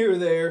win here or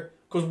there.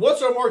 Because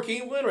what's our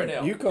marquee win right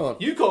now?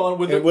 UConn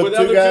without two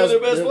of their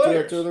best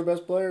players. Two of their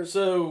best players.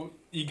 So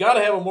you got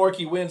to have a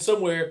marquee win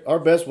somewhere. Our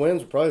best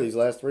wins were probably these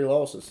last 3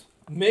 losses.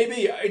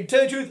 Maybe. I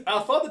tell you the truth, I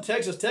thought the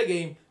Texas Tech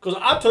game, because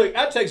I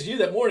texted you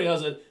that morning, I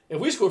said, if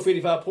we score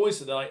 55 points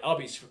tonight, I'll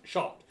be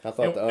shocked. I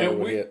thought the under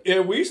would hit.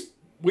 And we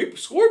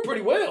scored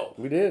pretty well.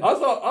 We did. I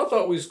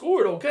thought we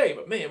scored okay,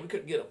 but man, we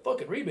couldn't get a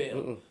fucking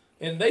rebound.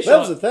 And they shot. That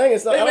was the thing.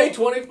 It's not,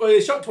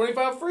 they shot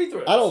 25 free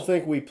throws. I don't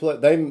think we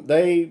played. They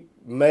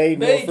made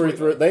more free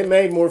throws. They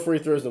made more free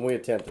throws than we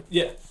attempted.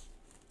 Yeah,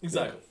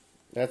 exactly.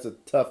 Yeah. That's a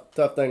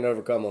tough thing to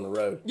overcome on the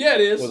road. Yeah,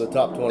 it is. With a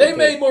top 20. They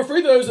made more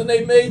free throws than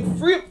they made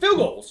field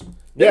goals.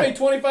 They made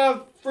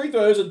 25 free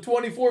throws and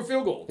 24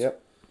 field goals.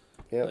 Yep.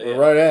 Yeah, we're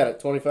right at it,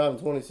 25 and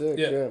 26.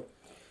 Yeah.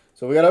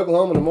 So we got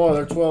Oklahoma tomorrow.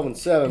 They're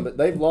 12-7, but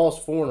they've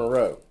lost 4 in a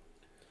row.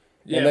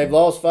 Yeah. And they've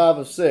lost 5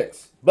 of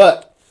 6.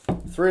 But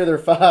 3 of their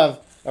 5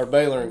 are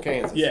Baylor and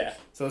Kansas. Yeah.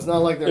 So it's not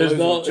like they're losing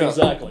a chunk.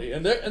 Exactly.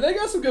 And they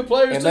got some good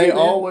players, and they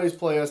always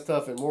play us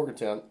tough in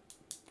Morgantown.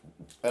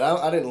 And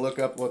I didn't look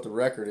up what the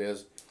record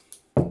is,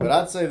 but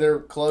I'd say they're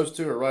close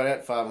to or right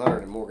at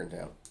 500 in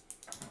Morgantown.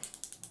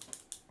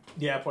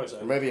 Yeah, probably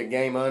so. Or maybe a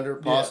game under,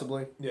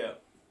 possibly. Yeah.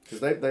 Because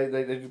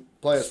they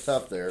play us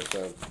tough there.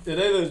 So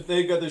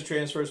they got those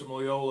transfers from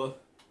Loyola.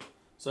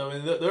 So I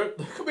mean, there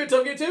could be a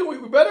tough game too.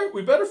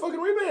 We better fucking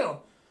rebound.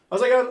 I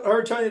was like, I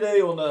heard Tony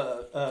Day on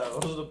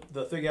what was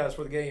the three guys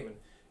for the game, and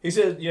he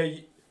said,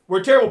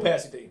 we're a terrible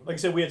passing team. Like I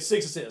said, we had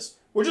 6 assists.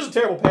 We're just a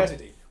terrible passing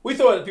team. We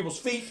throw it at people's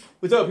feet.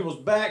 We throw it at people's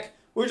back.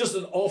 We're just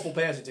an awful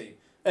passing team.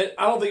 And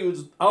I don't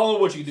know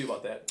what you can do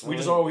about that. We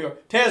just are what we are.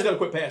 Taz got to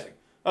quit passing.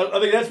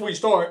 I think that's where you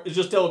start, is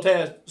just tell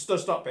Taz to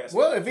stop passing.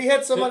 Well, if he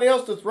had somebody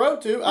else to throw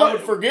to, I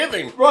would forgive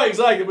him. Right,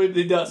 exactly, but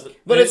he doesn't.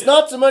 But it's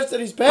not so much that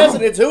he's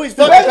passing, it's who he's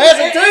fucking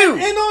passing to. And not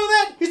only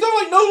that, he's throwing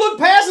like no-look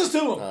passes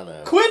to him. I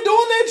know. Quit doing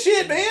that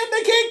shit, man.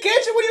 They can't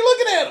catch it when you're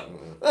looking at them.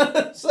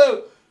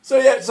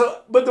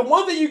 But the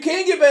one thing you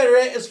can get better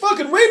at is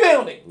fucking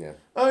rebounding. Yeah.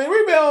 I mean,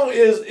 rebound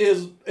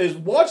is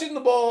watching the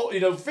ball,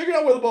 figuring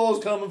out where the ball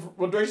is coming,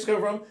 what direction it's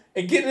coming from,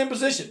 and getting in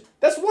position.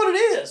 That's what it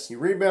is. You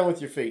rebound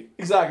with your feet.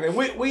 Exactly. And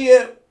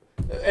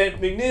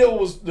and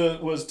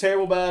McNeil was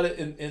terrible about it,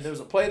 and there was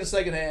a play in the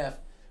second half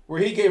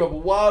where he gave up a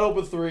wide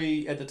open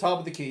three at the top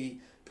of the key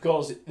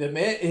because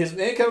his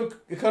man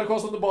cut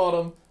across on the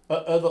bottom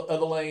of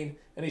the lane,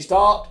 and he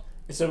stopped.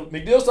 And so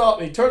McNeil stopped,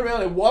 and he turned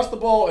around and watched the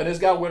ball, and this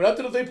guy went up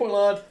to the 3-point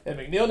line, and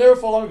McNeil never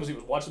followed him because he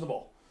was watching the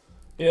ball.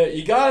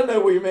 You got to know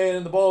where your man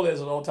in the ball is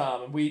at all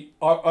time, and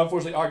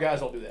unfortunately, our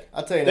guys don't do that.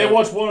 I'll tell you they now,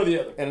 watch one or the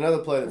other. And another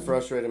play that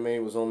frustrated me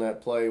was on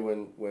that play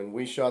when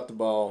we shot the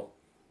ball,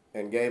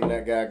 and Gabe and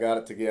that guy got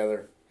it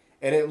together,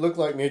 and it looked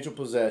like mutual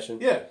possession.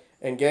 Yeah.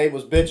 And Gabe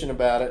was bitching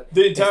about it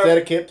instead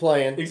of kept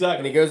playing. Exactly.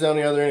 And he goes down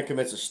the other end and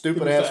commits a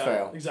stupid-ass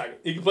foul. Exactly.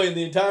 He can play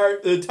the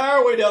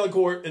entire way down the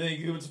court, and then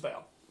he commits a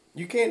foul.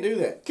 You can't do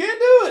that. Can't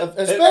do it.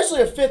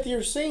 Especially a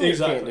fifth-year senior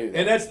exactly. can't do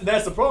that. And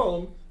that's the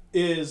problem,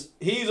 is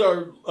he's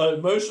our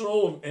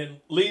emotional and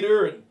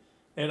leader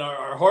and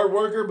our hard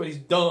worker, but he's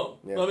dumb.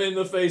 Yeah. I mean, in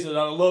the face of it,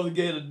 I love the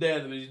kid to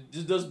death, but he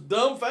just does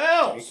dumb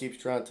fouls. He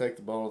keeps trying to take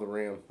the ball to the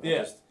rim.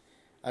 Yeah.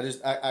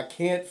 I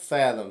can't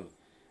fathom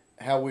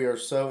how we are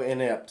so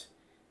inept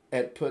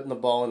at putting the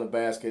ball in the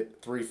basket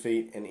 3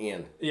 feet and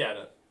in. Yeah, I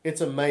know.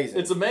 It's amazing.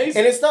 It's amazing.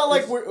 And it's not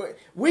like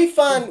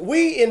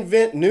we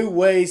invent new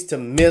ways to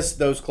miss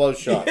those close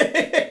shots. You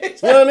know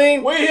what I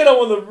mean? We hit them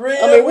on the rim.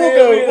 I mean,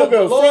 we'll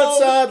go front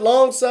side,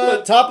 long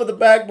side, top of the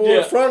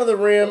backboard, front of the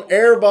rim,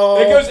 air ball.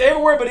 It goes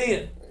everywhere but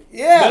in.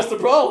 Yeah. That's the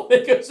problem.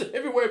 It goes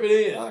everywhere but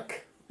in.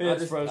 Fuck.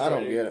 It's frustrating. I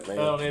don't get it, man.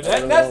 I don't get it. I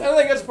think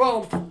that's the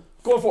problem.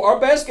 Going for our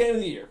best game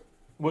of the year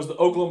was the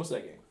Oklahoma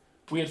State game.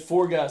 We had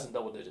 4 guys in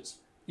double digits.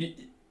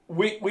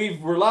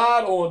 We've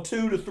relied on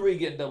 2 to 3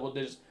 getting double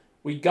digits.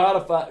 We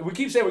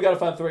keep saying we gotta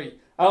find 3.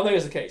 I don't think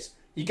that's the case.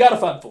 You gotta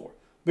find 4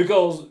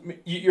 because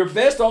your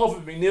best off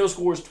if McNeil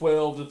scores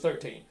 12 to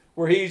 13,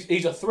 where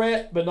he's a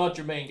threat but not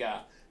your main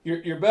guy.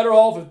 You're better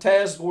off if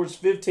Taz scores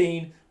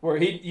 15, where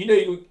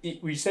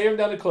we save him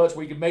down the clutch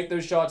where he can make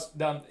those shots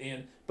down the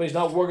end, but he's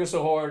not working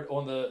so hard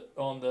on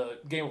the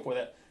game before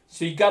that.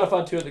 So you gotta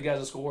find 2 other guys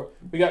to score.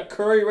 We got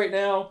Curry right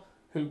now,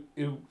 who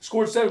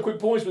scored 7 quick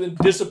points, but then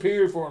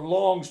disappeared for a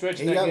long stretch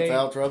in that game. He got in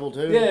foul trouble,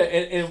 too. Yeah,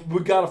 and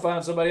we got to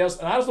find somebody else.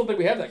 And I just don't think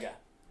we have that guy.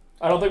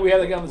 I don't think we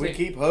have that guy on the team. We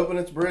keep hoping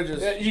it's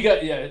Bridges.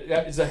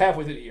 It's a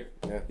halfway through the year.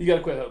 Yeah. You got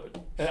to quit hoping.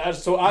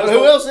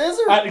 Who else is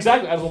there?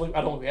 Exactly. I don't think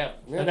we have him.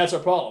 Yeah. And that's our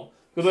problem.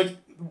 Because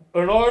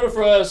in order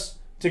for us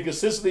to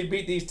consistently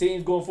beat these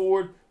teams going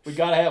forward, we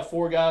got to have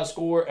 4 guys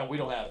score, and we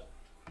don't have it.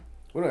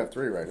 We don't have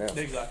 3 right now.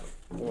 Exactly.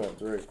 We don't have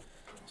 3.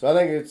 So I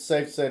think it's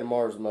safe to say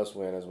tomorrow's a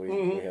must-win as we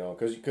hit on.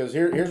 Because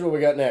here's what we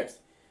got next.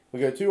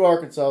 We go to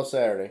Arkansas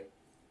Saturday,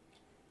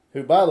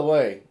 who, by the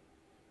way,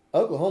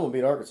 Oklahoma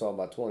beat Arkansas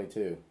by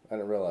 22. I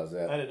didn't realize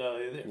that. I didn't know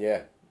that either.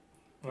 Yeah.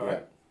 All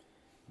right.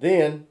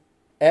 Then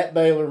at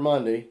Baylor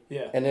Monday.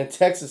 Yeah. And then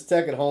Texas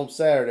Tech at home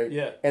Saturday.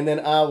 Yeah. And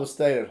then Iowa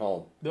State at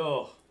home.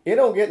 Oh. It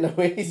don't get no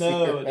easier.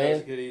 No, it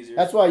doesn't get easier.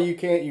 That's why you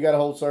got to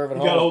hold serve at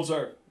home. You got to hold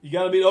serve. You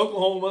got to beat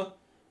Oklahoma.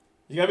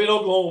 You got to beat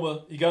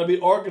Oklahoma. You got to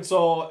beat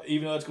Arkansas,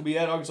 even though it's going to be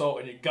at Arkansas,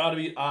 and you got to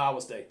beat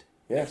Iowa State.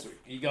 Yeah.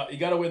 You got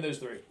to win those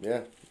 3.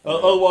 Yeah.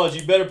 Otherwise,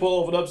 you better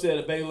pull off an upset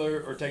at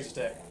Baylor or Texas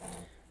Tech,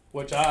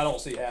 which I don't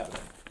see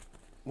happening.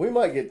 We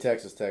might get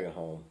Texas Tech at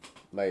home.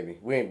 Maybe.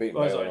 We ain't beating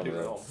Baylor on the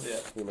road. Home. Yeah.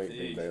 We might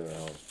beat Baylor at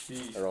home.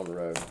 Or on the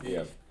road. Jeez.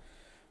 Yeah.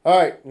 All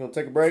right. You want to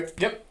take a break?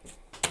 Yep.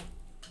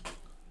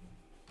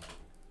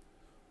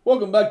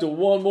 Welcome back to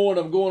One More,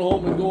 and I'm going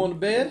home and going to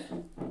bed.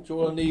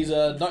 Enjoying these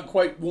not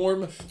quite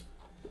warm.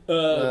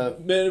 Man,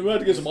 we're going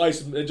to get some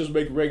ice and just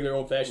make regular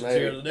old-fashioned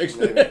here the next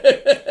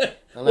day.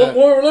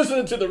 We're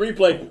listening to the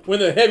replay when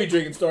the heavy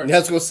drinking starts.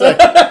 That's what I'm saying.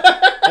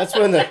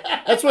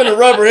 That's when the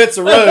rubber hits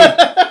the road.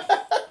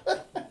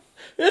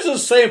 This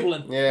is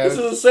sampling. Yeah. This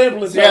is a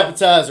sampling. It's the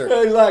appetizer.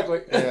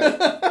 Exactly.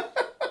 Yeah.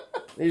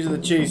 These are the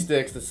cheese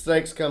sticks. The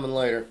steak's coming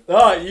later. All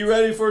right, you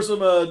ready for some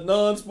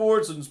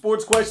non-sports and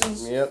sports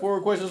questions? Yep.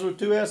 4 questions with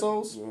 2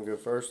 assholes? You want to go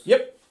first?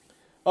 Yep.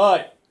 All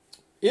right.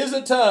 Is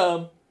it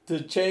time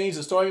to change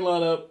the starting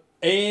lineup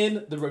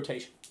and the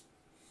rotation?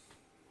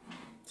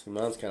 See,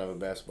 mine's kind of a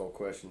basketball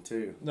question,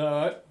 too. All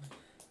right.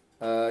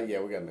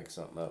 Yeah, we got to make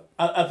something up.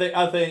 I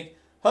think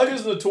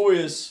Huggins is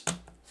notorious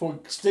for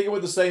sticking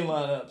with the same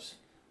lineups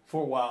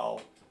for a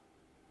while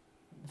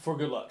for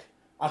good luck.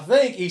 I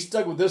think he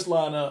stuck with this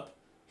lineup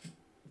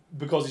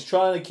because he's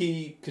trying to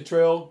keep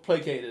Cottrell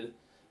placated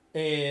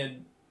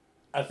and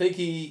I think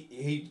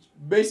he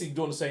basically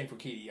doing the same for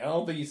Keedy. I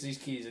don't think he sees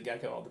Keedy as a guy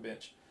coming off the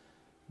bench,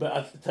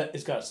 but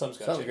something's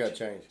got to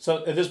change.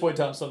 So at this point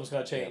in time, something's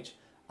got to change.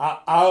 Yeah.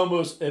 I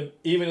almost,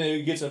 even if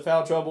he gets in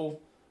foul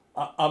trouble,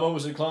 I'm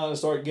almost inclined to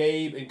start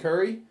Gabe and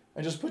Curry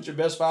and just put your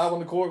best 5 on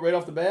the court right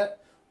off the bat,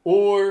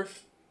 or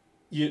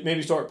you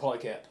maybe start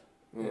Polycap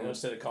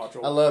instead of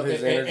Cottrell. I love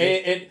his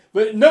energy.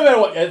 But no matter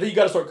what, I think you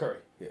got to start Curry.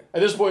 Yeah.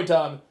 At this point in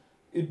time,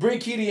 bring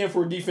Keedy in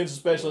for a defensive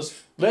specialist.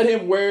 Let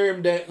him wear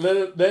him down.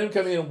 Let him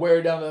come in and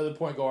wear down the other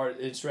point guard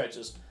in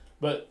stretches.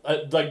 But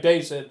like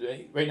Dave said,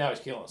 right now he's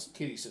killing us.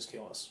 Keedy's just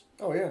killing us.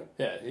 Oh yeah.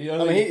 Yeah.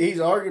 He's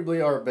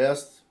arguably our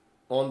best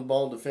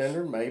on-ball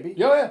defender, maybe.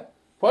 Yeah.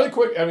 Probably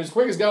quick. He's the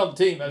quickest guy on the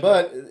team.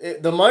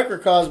 But the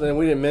microcosm, and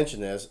we didn't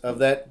mention this, of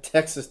that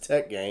Texas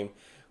Tech game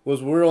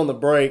was we're on the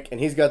break and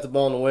he's got the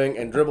ball in the wing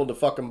and dribbled the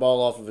fucking ball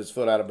off of his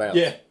foot out of bounds.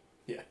 Yeah.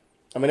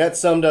 I mean, that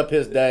summed up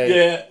his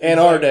day and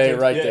our day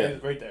right there.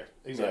 Right there.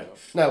 Exactly.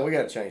 Yeah. No, we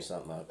got to change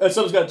something up.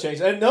 Something's got to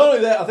change, and not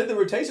only that, I think the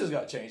rotation's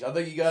got to change. I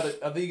think you got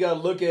to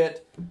look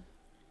at.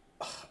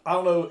 I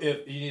don't know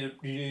if you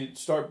need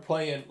to start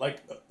playing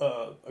like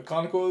a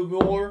Okonkwo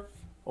more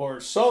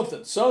or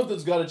something.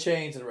 Something's got to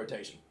change in the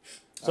rotation.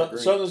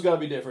 Something's got to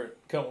be different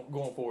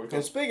going forward.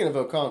 And speaking of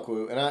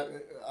Okonkwo,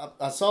 and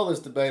I saw this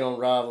debate on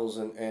Rivals,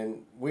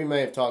 and we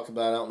may have talked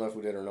about it. I don't know if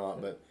we did or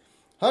not, but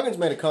Huggins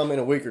made a comment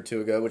a week or two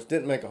ago, which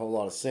didn't make a whole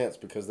lot of sense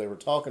because they were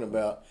talking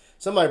about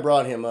somebody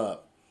brought him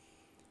up,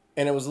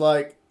 and it was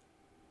like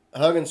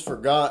Huggins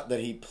forgot that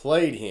he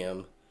played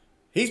him.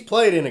 He's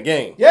played in a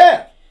game.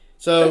 Yeah.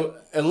 So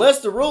unless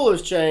the rule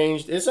has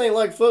changed, this ain't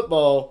like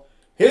football.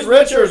 His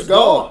red shirt's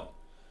gone.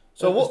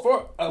 So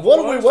what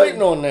are we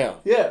waiting on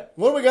now? Yeah.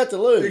 What do we got to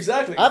lose?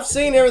 Exactly. I've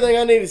seen everything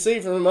I need to see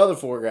from them other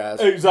 4 guys.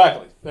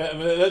 Exactly.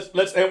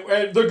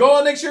 And they're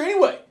gone next year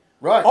anyway.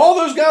 Right. All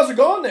those guys are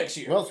gone next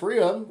year. Well, 3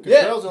 of them.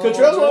 Cottrell's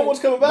the only one's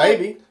coming back.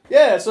 Maybe.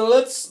 Yeah, so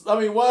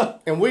why?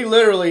 And we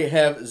literally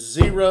have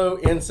 0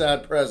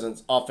 inside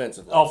presence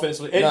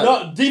offensively. And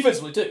not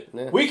defensively, too.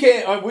 Yeah. We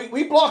can't,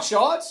 we block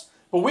shots,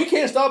 but we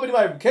can't stop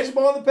anybody from catching the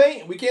ball in the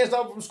paint, and we can't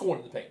stop them from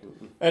scoring in the paint.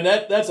 And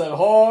that's a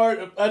hard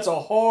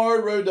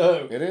road to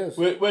hoe. It is.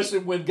 Especially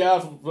when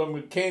guys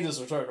from Kansas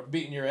are starting to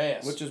beating your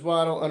ass. Which is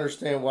why I don't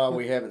understand why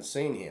we haven't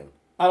seen him.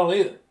 I don't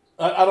either.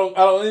 I don't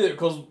either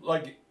because,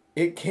 like...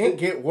 It can't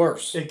get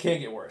worse. It can't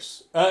get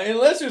worse.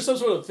 Unless there's some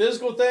sort of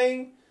physical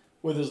thing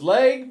with his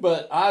leg,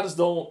 but I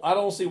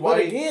don't see why.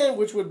 But again,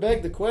 which would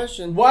beg the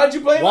question. Why'd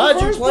you play him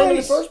in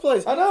the first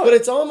place? I know. But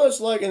it's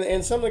almost like,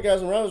 and some of the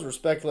guys in Rivals were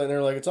speculating,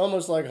 they're like, it's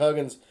almost like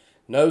Huggins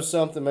knows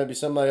something maybe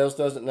somebody else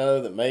doesn't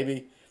know, that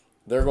maybe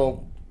they're going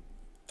to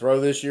throw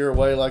this year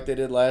away like they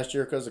did last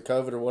year because of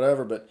COVID or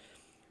whatever. But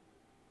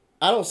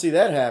I don't see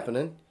that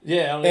happening.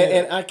 Yeah.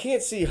 And I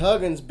can't see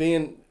Huggins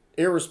being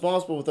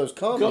irresponsible with those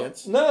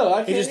comments. No, I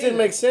can't. It just didn't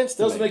make sense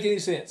to me. Doesn't make any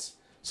sense.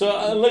 So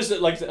unless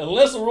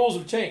the rules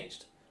have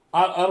changed,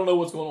 I don't know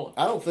what's going on.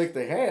 I don't think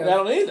they have. I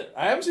don't either.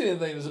 I haven't seen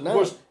anything. Of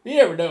course, you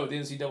never know with the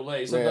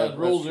NCAA. Sometimes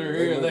rules are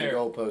here and there. They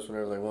move the goalposts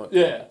whenever they want.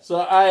 Yeah. So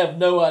I have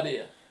no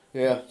idea.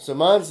 Yeah. So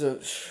I'm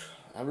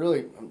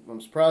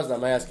surprised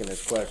I'm asking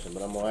this question,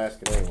 but I'm gonna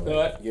ask it anyway,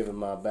 right, given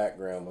my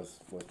background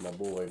with my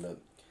boy. But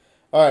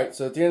all right,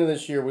 so at the end of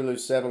this year, we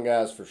lose 7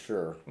 guys for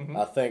sure. Mm-hmm.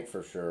 I think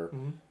for sure.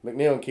 Mm-hmm.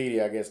 McNeil and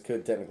Keedy, I guess,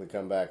 could technically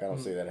come back. I don't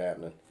see that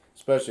happening,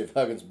 especially if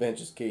Huggins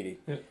benches Keedy.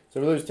 Yeah.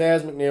 So we lose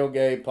Taz, McNeil,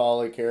 Gabe,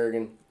 Pauly,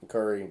 Kerrigan,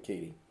 Curry, and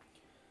Keedy.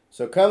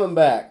 So coming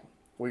back,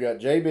 we got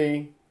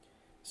JB,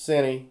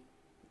 Senny,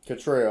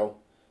 Cottrell,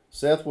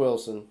 Seth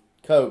Wilson,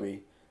 Kobe,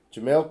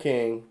 Jamel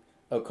King,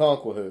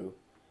 Okonkwo,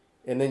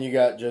 and then you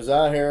got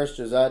Josiah Harris,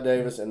 Josiah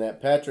Davis, and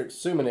that Patrick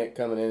Sumanek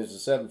coming in as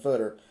a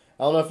 7-footer.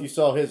 I don't know if you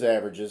saw his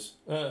averages,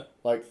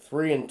 like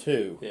 3 and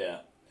 2. Yeah,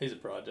 he's a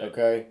project.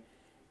 Okay.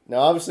 Now,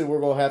 obviously, we're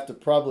going to have to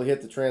probably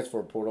hit the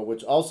transfer portal,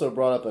 which also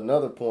brought up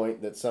another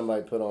point that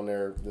somebody put on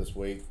there this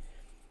week.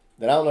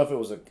 That I don't know if it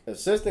was an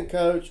assistant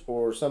coach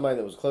or somebody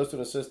that was close to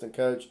an assistant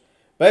coach.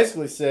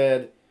 Basically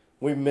said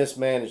we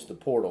mismanaged the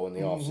portal in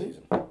the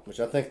offseason, which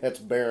I think that's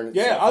bearing.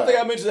 Yeah, I think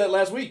I mentioned that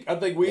last week. I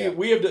think we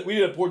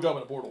did a poor job in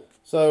the portal.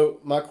 So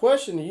my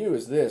question to you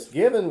is this: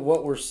 given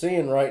what we're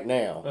seeing right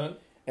now.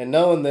 And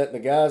knowing that the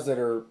guys that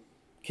are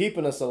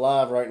keeping us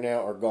alive right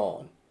now are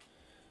gone.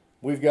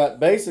 We've got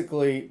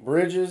basically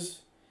Bridges,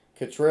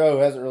 Cottrell, who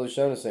hasn't really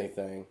shown us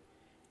anything.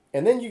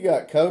 And then you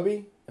got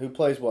Kobe, who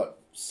plays,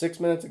 6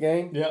 minutes a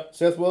game? Yep.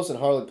 Seth Wilson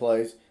hardly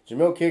plays.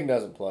 Jamel King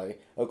doesn't play.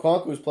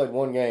 Okonkwo's played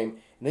 1 game.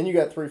 And then you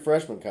got 3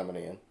 freshmen coming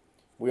in.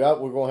 We're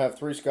going to have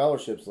 3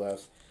 scholarships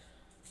left.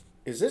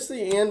 Is this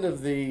the end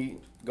of the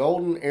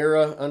golden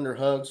era under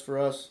Hugs for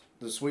us?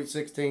 The Sweet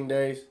 16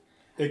 days?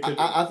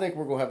 I think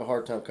we're going to have a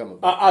hard time coming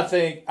back. I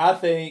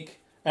think,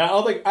 and I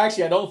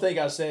don't think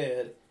I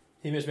said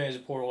he mismanaged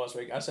the portal last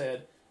week. I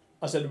said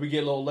we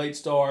get a little late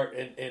start,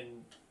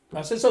 and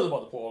I said something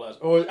about the portal last,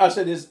 or I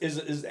said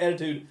his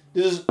attitude,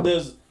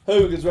 does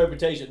Hogan's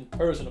reputation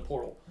hurt us in the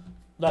portal.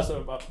 That's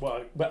what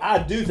about, but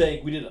I do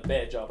think we did a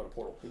bad job in the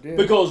portal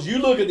because you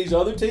look at these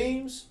other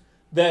teams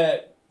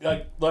that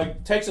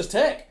like Texas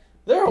Tech.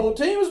 Their whole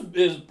team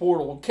is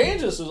portal.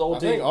 Kansas is whole I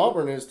team. think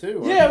Auburn is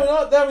too. Yeah,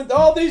 but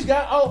all these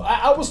guys,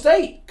 Iowa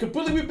State,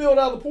 completely rebuilt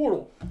out of the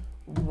portal.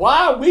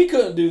 Why we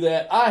couldn't do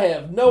that, I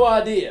have no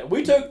idea.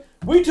 We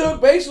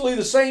took basically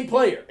the same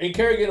player in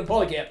Kerrigan and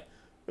Polycamp.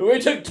 We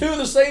took two of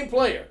the same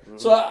player. Mm-hmm.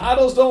 So I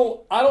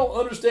don't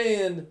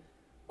understand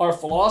our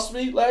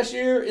philosophy last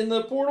year in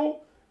the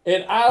portal,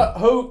 and I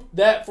hope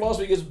that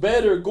philosophy gets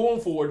better going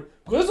forward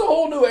because it's a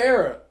whole new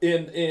era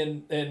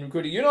in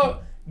recruiting. You're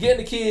not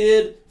getting a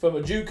kid from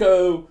a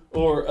JUCO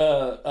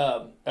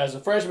or as a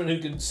freshman who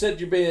can sit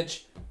your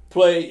bench,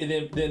 play,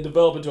 and then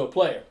develop into a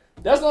player.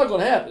 That's not going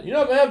to happen. You're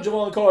not going to have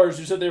Javon Carters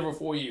who sit there for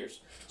 4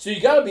 years. So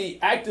you got to be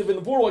active in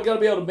the portal. You got to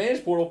be able to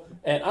manage portal.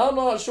 And I'm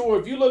not sure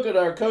if you look at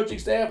our coaching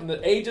staff and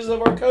the ages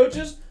of our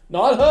coaches,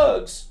 not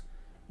Hugs,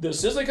 the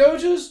assistant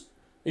coaches.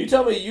 You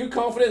tell me you're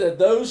confident that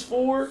those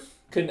four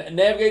can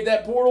navigate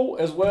that portal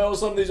as well as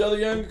some of these other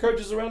young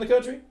coaches around the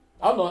country?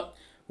 I'm not.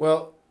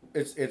 Well,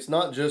 it's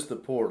not just the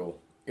portal.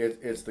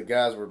 It's the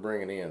guys we're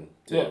bringing in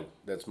too. Yeah.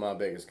 That's my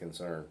biggest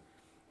concern,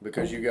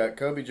 because you got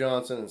Kobe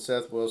Johnson and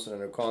Seth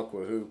Wilson and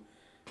Okonkwo who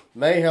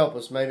may help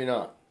us, maybe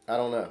not. I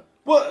don't know.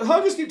 Well,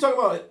 Huggins keep talking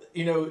about it.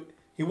 He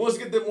wants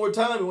to get them more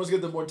time. He wants to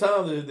get them more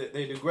time.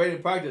 They do great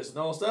in practice and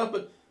all that stuff.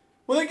 But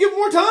well, then give them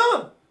more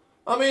time.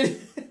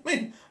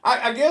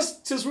 I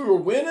guess since we were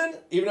winning,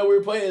 even though we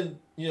were playing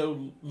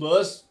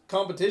less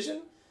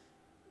competition,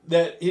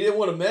 that he didn't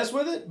want to mess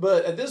with it.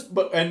 But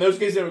and those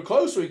games they were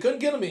close, so he couldn't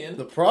get them in.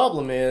 The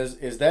problem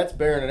is that's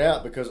bearing it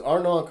out because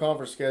our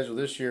non-conference schedule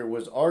this year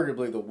was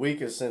arguably the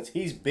weakest since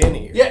he's been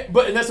here. Yeah,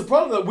 and that's the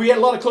problem though. We had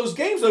a lot of close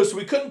games though, so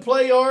we couldn't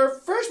play our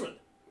freshmen.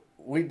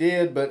 We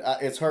did, but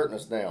it's hurting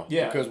us now.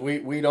 Yeah, because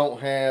we don't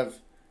have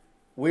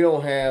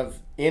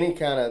any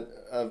kind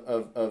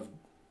of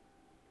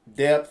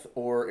depth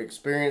or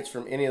experience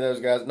from any of those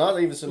guys. Not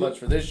even so much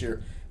for this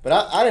year, but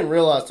I didn't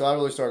realize till I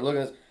really started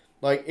looking at this.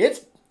 Like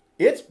it's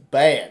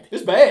bad.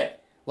 It's bad.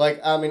 Like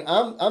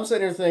I'm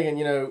sitting here thinking,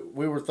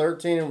 we were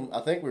 13 and I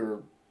think we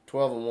were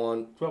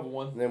 12-1.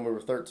 12-1. And then we were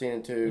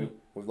 13-2. Mm-hmm.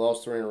 We've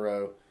lost 3 in a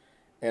row.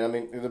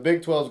 And the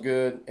Big 12's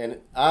good. And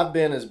I'm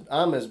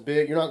as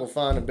big. You're not gonna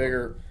find a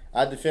bigger.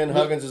 I defend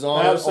Huggins'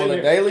 honor on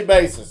a daily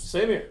basis.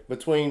 Same here.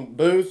 Between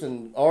Booth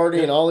and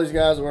Artie and all these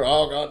guys who are,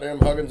 goddamn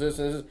Huggins, this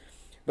and this.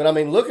 But,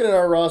 looking at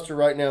our roster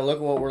right now,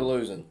 looking at what we're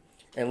losing,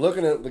 and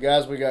looking at the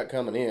guys we got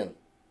coming in,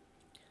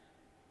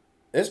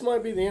 this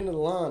might be the end of the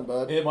line,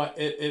 bud. It might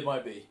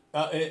be.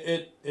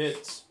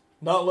 It's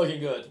not looking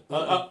good.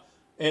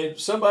 And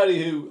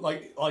somebody who,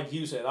 like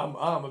you said, I'm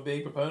a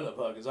big proponent of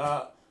Huggins.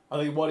 I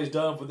think what he's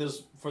done for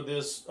this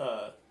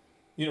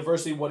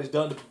university, what he's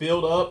done to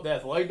build up the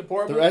athletic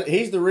department.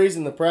 He's the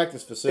reason the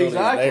practice facility is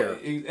there.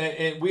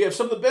 And we have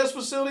some of the best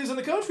facilities in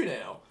the country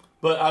now.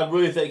 But I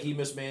really think he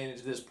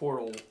mismanaged this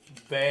portal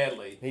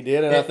badly. He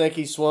did, and I think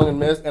he swung and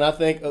missed. And I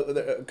think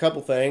a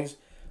couple things.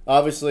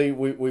 Obviously,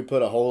 we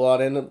put a whole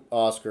lot into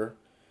Oscar.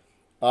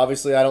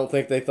 Obviously, I don't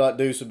think they thought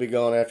Deuce would be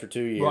gone after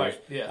 2 years. Right,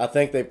 yeah. I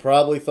think they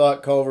probably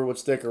thought Culver would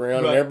stick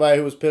around. Right. And everybody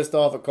who was pissed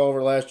off at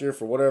Culver last year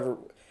for whatever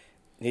 –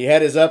 he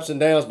had his ups and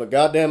downs, but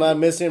goddamn, I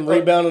miss him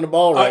rebounding the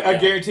ball right now. I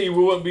guarantee you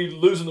we wouldn't be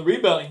losing the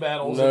rebounding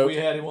battles if we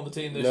had him on the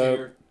team this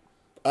year.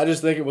 I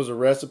just think it was a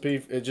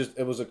recipe.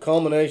 It was a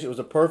culmination. It was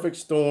a perfect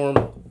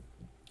storm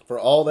for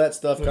all that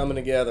stuff coming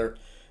together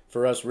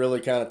for us really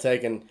kind of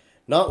taking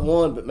not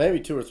one, but maybe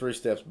 2 or 3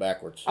 steps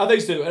backwards. I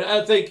think so. And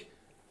I think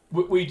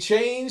we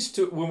changed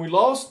to when we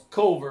lost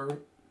Culver,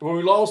 when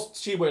we lost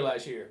Sheway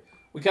last year,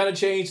 we kind of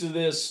changed to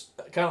this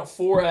kind of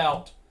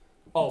 4-out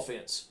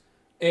offense.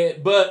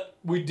 But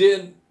we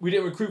didn't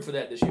recruit for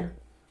that this year.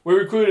 We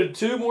recruited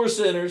 2 more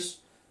centers,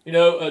 a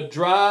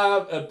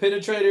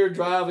penetrator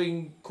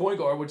driving point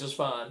guard, which is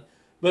fine.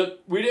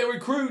 But we didn't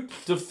recruit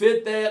to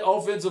fit that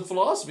offensive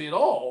philosophy at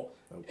all,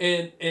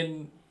 and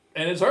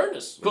it's hurting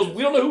us because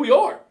we don't know who we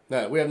are.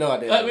 No, we have no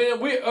idea.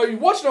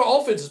 Watching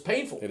our offense is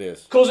painful. It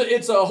is because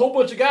it's a whole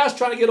bunch of guys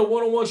trying to get a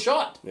one-on-one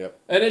shot. Yep.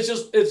 And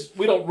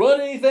we don't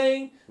run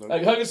anything. Nope.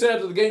 Like Huggins said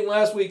after the game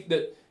last week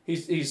that.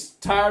 He's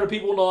tired of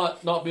people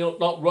not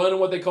running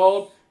what they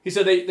call them. He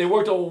said they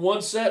worked on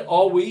one set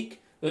all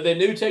week that they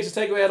knew Texas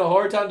Tech had a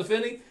hard time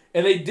defending,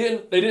 and they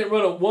didn't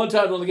run it one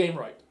time on the game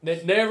right.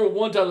 They never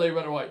one time they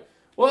run it right.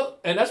 Well,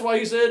 and that's why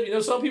he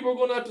said some people are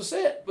going to have to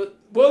set, but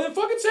then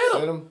fucking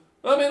set them.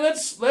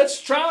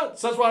 Let's try it.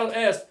 So that's why I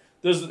asked.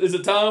 Is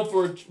it time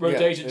for a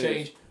rotation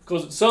change?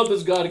 Because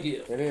something's got to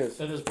give. It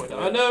is at this point. Now,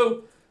 I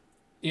know.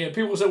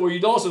 People say, well, you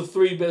lost the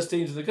 3 best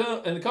teams in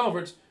the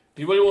conference.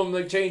 Do you really want to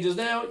make changes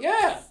now?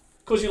 Yeah.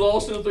 Because you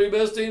lost to the 3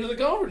 best teams in the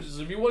conference.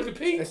 If you want to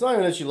compete. It's not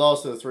even that you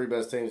lost to the 3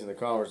 best teams in the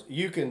conference.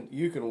 You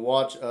can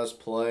watch us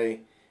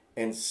play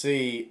and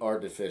see our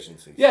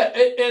deficiencies. Yeah,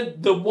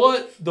 and the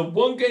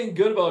one game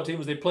good about our team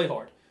was they played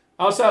hard.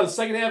 Outside of the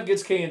second half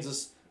against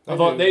Kansas, I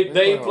thought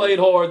they played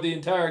hard the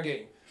entire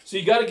game. So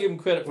you got to give them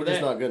credit for that. We're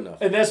just not good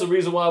enough. And that's the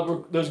reason why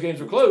those games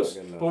were close.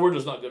 But we're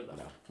just not good enough.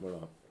 No, we're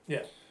not.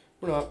 Yeah.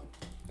 We're not.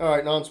 All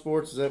right,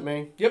 non-sports, is that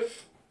me? Yep.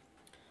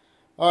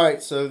 All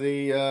right, so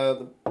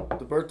the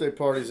birthday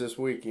party's this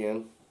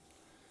weekend.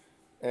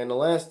 And the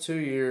last 2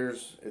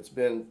 years, it's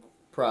been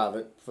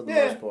private for the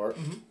most part.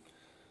 Mm-hmm.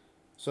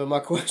 So my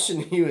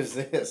question to you is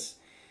this,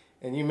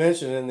 and you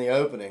mentioned it in the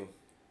opening,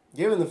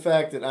 given the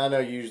fact that I know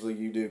usually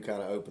you do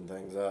kind of open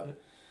things up,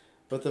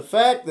 but the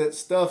fact that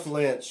Stuff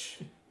Lynch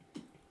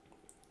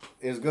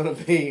is going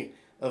to be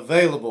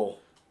available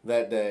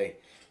that day,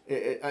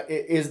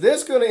 is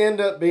this going to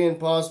end up being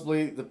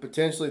possibly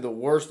potentially the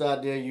worst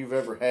idea you've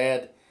ever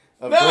had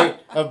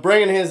of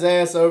bringing his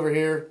ass over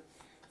here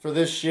for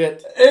this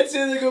shit? It's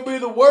either going to be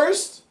the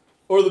worst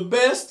or the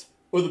best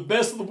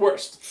of the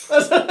worst.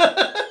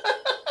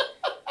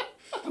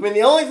 I mean,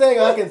 the only thing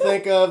I can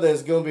think of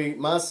that's going to be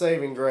my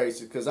saving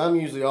grace, because I'm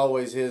usually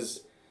always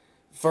his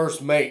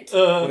first mate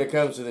when it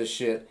comes to this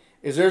shit,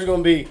 is there's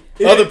going to be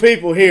other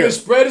people here. You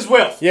spread his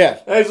wealth.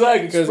 Yeah.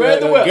 Exactly.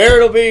 Spread the wealth.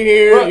 Garrett will be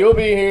here. Right. You'll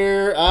be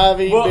here.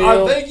 Ivy, Well,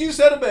 Bill. I think you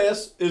said it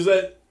best, is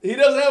that he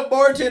doesn't have a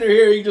bartender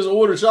here. He can just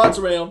order shots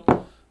around.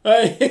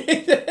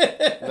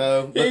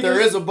 No, but there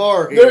is a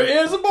bar here.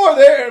 There is a bar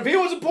there, and if he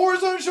wants to pour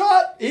his own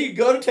shot, he can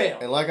go to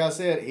town. And like I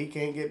said, he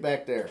can't get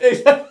back there.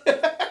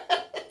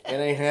 It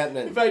ain't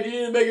happening. In fact, you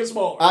need to make it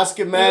smaller. I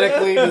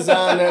schematically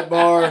designed that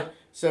bar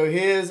so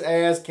his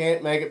ass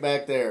can't make it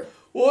back there.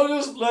 We'll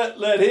just let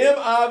him,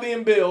 Ivy,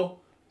 and Bill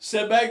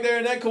sit back there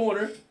in that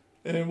corner,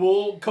 and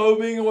we'll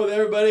co-mingle with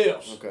everybody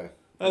else. Okay.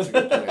 That's a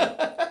good plan.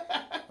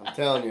 I'm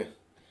telling you,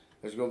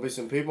 there's going to be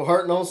some people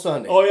hurting on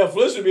Sunday. Oh, yeah,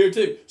 Felicity will be here,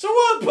 too. So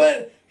we'll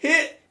put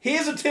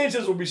his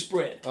attentions will be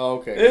spread. Oh,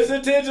 okay. His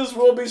attentions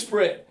will be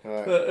spread,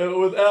 right.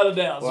 without a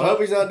doubt. Well, I hope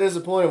he's not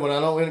disappointed when I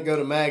don't go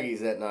to Maggie's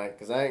that night,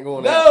 because I ain't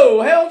going out.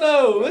 No, hell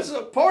no. This is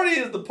a party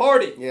is the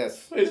party.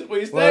 Yes. We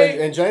Well,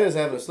 stay, and Jana's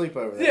having a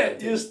sleepover. yeah,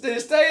 you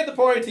stay at the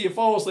party till you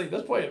fall asleep.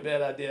 That's probably a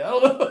bad idea. I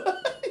don't know.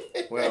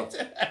 Well,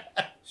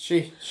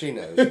 she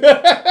knows.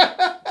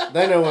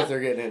 They know what they're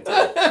getting into.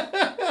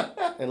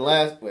 And I'm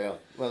not going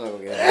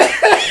to get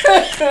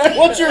into it.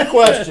 What's your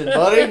question,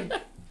 buddy?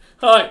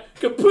 All right,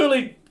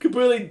 completely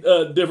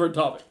different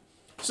topic.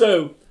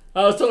 So,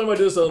 I was telling about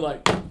this on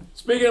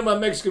speaking of my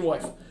Mexican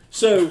wife.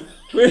 So,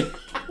 2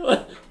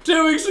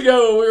 weeks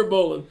ago when we were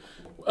bowling.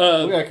 We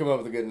got to come up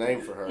with a good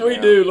name for her. We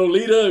do,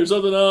 Lolita or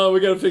something. We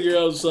got to figure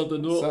out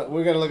something.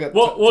 We got to look at.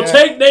 We'll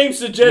take name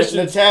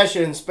suggestions.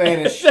 Natasha in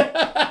Spanish.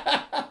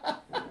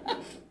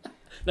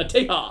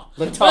 Nateja.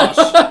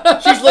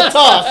 Latosh. She's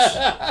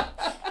Latosh.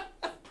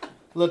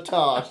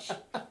 Latosh.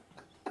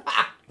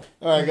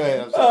 All right, go ahead.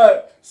 I'm sorry. All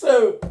right,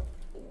 so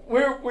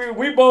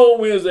we bowl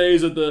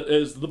Wednesdays at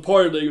the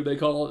party league, they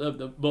call it, of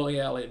the bowling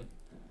alley.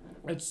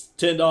 It's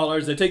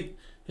 $10. They take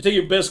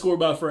your best score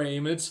by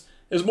frame. It's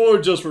more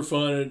just for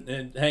fun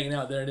and hanging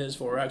out than it is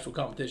for actual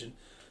competition.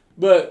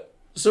 But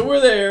so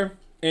we're there,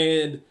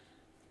 and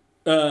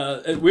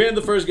we're in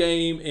the first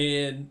game,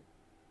 and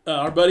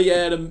our buddy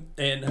Adam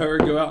and her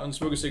go out and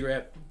smoke a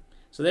cigarette.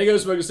 So they go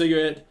smoke a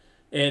cigarette,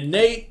 and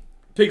Nate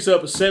picks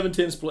up a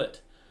 7-10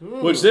 split.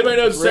 Which everybody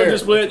knows a 7-10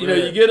 split.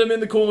 You get them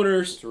in the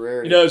corners. It's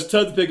rare. It's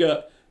tough to pick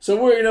up. So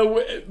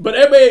but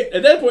everybody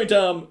at that point in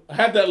time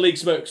had that league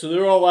smoke, so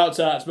they're all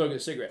outside smoking a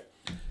cigarette.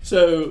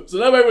 So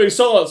nobody really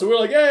saw it. So we're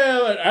like,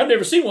 yeah, I've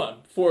never seen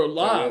one before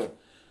live. Yeah.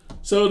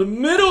 So the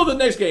middle of the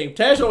next game,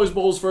 Tash always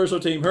bowls first on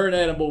team. Her and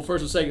Adam bowl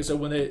first and second. So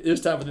when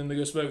it's time for them to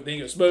go smoke, they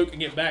can go smoke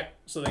and get back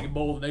so they can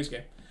bowl the next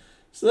game.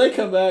 So they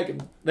come back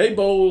and they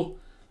bowl,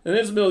 and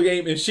it's the middle of the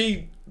game, and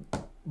she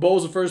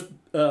bowls the first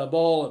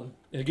ball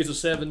and it gets a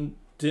 7-10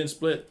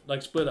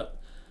 split up.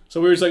 So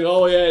we were just like,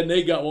 oh yeah,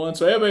 Nate got one.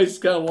 So everybody's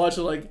kind of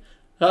watching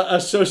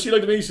so she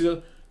looked at me,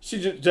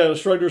 she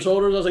just shrugged her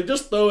shoulders. I was like,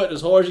 just throw it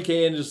as hard as you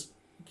can, just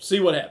see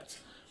what happens.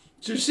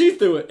 So she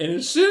threw it, and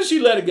as soon as she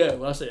let it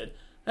go, I said,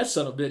 that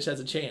son of a bitch has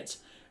a chance.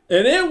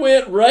 And it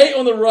went right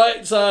on the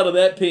right side of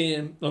that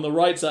pin, on the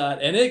right side,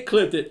 and it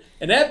clipped it.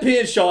 And that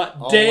pin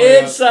shot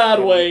dead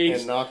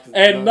sideways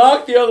and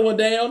knocked the other one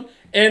down.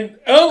 And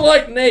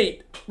unlike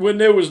Nate, when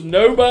there was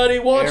nobody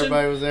watching,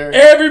 everybody was there.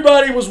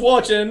 Everybody was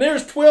watching, and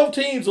there's 12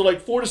 teams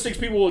with 4 to 6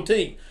 people on a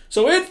team.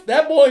 So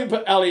that bowling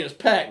alley is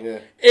packed. Yeah.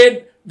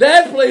 And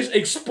that place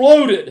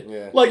exploded.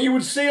 Yeah. Like you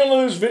would see on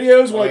those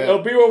videos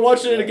people were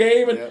watching in a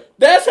game, and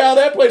that's how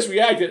that place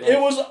reacted. It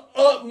was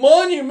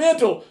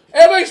monumental.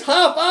 Everybody's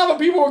high-fiving.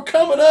 People were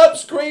coming up,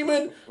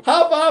 screaming,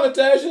 high-fiving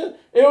Tasha.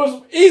 It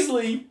was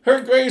easily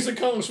her greatest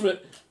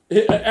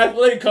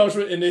athletic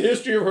accomplishment in the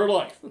history of her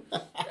life.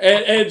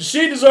 and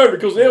she deserved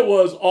it because it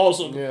was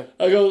awesome. Yeah.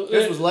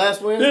 This was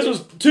last Wednesday? This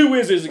was 2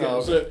 Wednesdays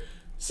ago. Oh, okay.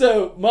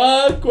 So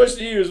my question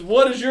to you is,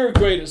 what is your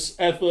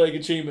greatest athletic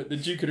achievement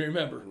that you can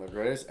remember? My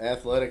greatest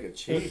athletic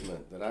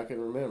achievement that I can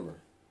remember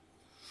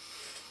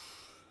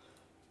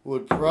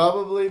would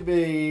probably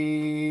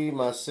be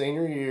my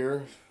senior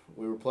year.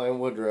 We were playing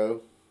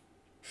Woodrow,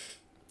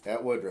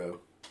 at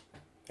Woodrow.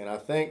 And I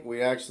think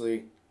we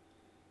actually...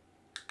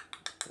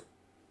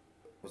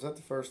 Was that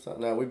the first time?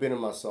 No, we beat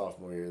them my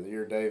sophomore year. The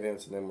year Dave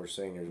Ince and them were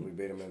seniors, we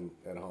beat them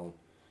at home.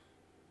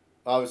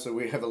 Obviously,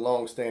 we have a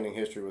long-standing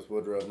history with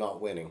Woodrow of not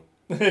winning.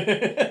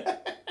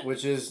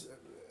 Which is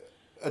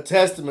a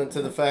testament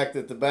to the fact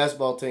that the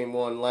basketball team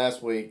won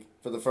last week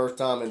for the first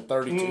time in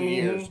 32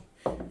 years.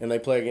 And they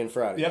play again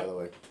Friday, Yep. by the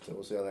way. So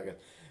we'll see how that goes.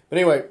 But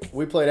anyway,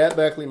 we played at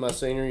Beckley my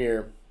senior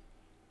year.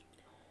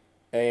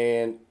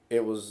 And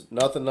it was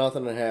nothing at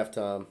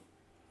halftime.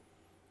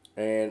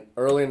 And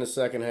early in the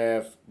second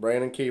half,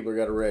 Brandon Keebler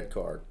got a red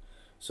card.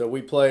 So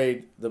we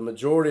played the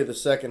majority of the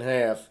second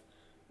half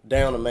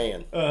down a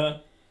man. Uh-huh.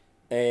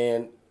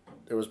 And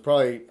there was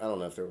probably, I don't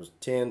know if there was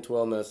 10,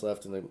 12 minutes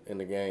left in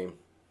the game.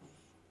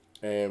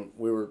 And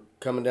we were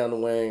coming down the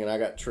wing, and I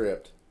got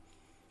tripped.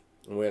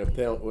 And we had a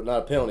penalty, well,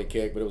 not a penalty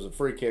kick, but it was a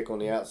free kick on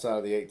the outside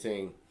of the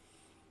 18.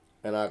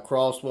 And I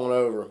crossed one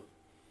over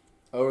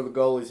the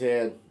goalie's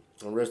head,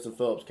 and Riston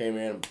Phillips came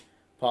in and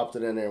popped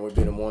it in there, and we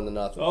beat him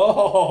 1-0.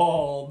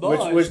 Oh,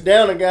 nice. Which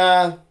down a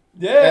guy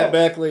yeah. at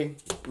Beckley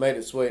made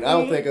it sweet. I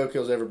don't think Oak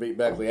Hill's ever beat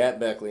Beckley at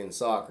Beckley in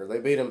soccer. They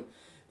beat him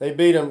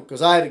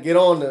because I had to get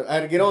on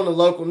the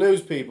local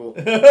news people.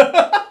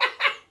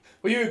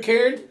 Were you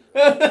Karen?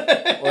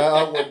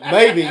 Well,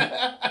 maybe.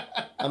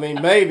 I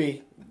mean,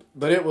 maybe.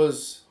 But it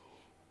was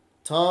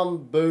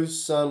Tom Booth's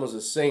son was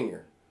a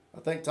senior. I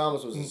think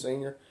Thomas was a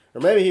senior.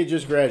 Or maybe he had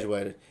just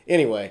graduated.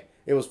 Anyway,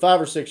 it was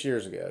 5 or 6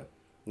 years ago.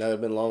 No,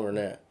 it'd been longer than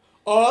that.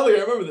 Oh, I think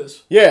I remember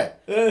this. Yeah.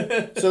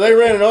 So they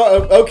ran an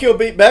Oak Hill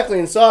beat Beckley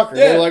in soccer.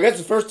 Yeah. They were like, that's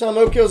the first time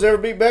Oak Hill's ever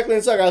beat Beckley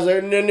in soccer. I was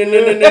like, no.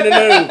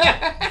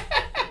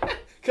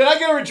 Can I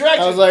get a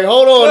retraction? I was like,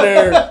 hold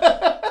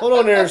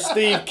on there,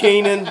 Steve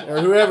Keenan,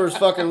 or whoever's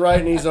fucking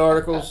writing these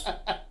articles.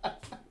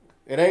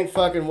 It ain't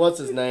fucking, what's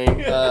his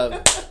name?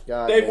 God,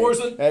 Dave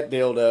Morrison? That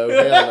dildo.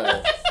 Hell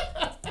no.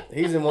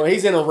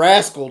 He's in a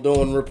Rascal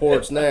doing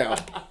reports now.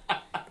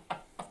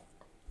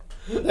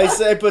 They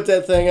say put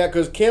that thing out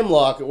because Kim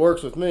Locke, that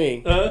works with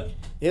me,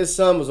 his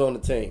son was on the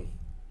team.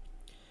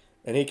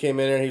 And he came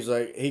in there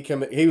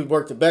and he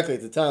worked at Beckley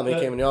at the time. He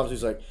came in the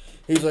office,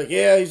 he's like,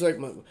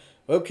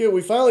 okay,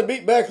 we finally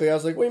beat Beckley. I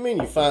was like, what do you mean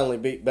you finally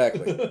beat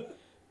Beckley?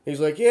 He's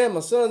like, yeah,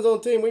 my son's on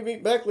the team. We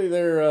beat Beckley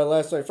there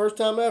last night. First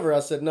time ever. I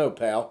said, no,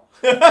 pal.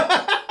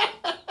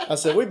 I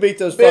said, we beat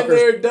those Been fuckers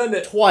there, done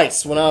it.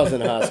 twice when I was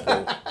in high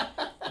school.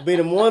 Beat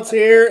them once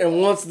here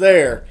and once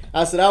there.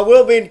 I said, I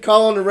will be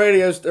calling the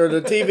radio or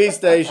the TV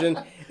station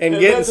and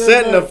getting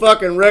setting the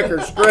fucking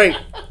record straight.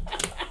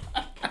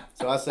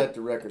 So I set the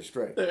record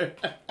straight.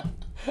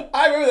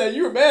 I remember that.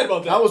 You were mad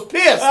about that. I was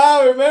pissed.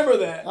 I remember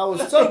that. I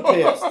was so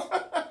pissed.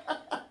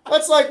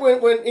 That's like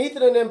when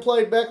Ethan and them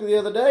played Beckley the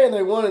other day and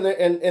they won,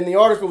 and the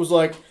article was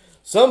like,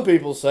 some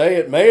people say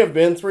it may have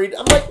been 3.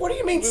 I'm like, what do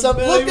you mean? Look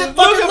it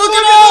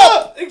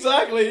up.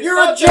 Exactly. You're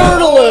a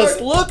journalist.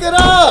 Look it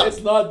up.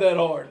 It's not that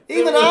hard.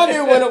 Even I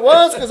knew when it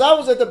was because I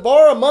was at the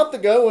bar a month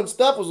ago when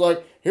stuff was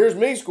like, here's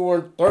me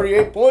scoring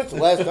 38 points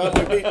the last time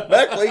we beat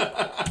Beckley.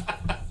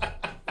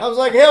 I was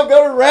like, hell,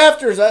 go to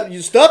Rafters.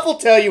 Stuff will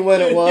tell you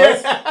when it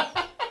was.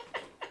 Yeah.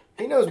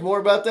 He knows more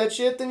about that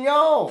shit than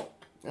y'all.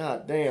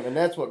 God damn, and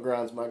that's what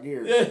grinds my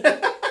gears.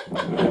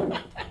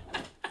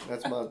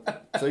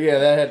 So yeah,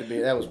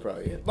 that was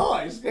probably it.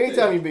 Nice.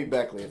 Anytime you beat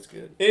Beckley, it's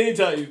good.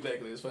 Anytime you beat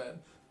Beckley, it's fine.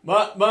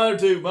 Mine are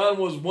two. Mine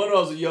was when I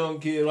was a young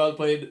kid. I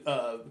played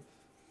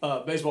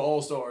baseball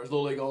all-stars,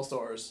 Little League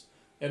all-stars.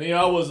 And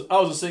I was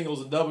a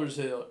singles and doubles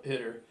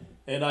hitter.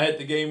 And I hit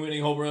the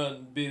game-winning home run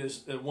and beat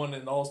us at one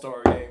in the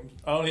all-star game.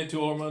 I only hit 2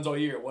 home runs all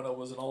year. One of them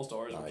was an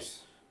all-stars. Nice.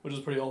 Which is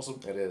pretty awesome.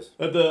 It is.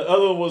 But the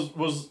other one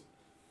was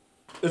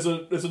it's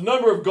a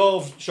number of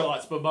golf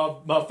shots, but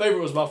my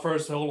favorite was my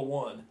first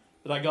hole-in-one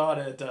that I got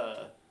at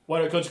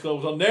White Oak Country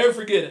Club. I'll never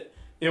forget it.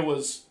 It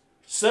was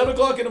 7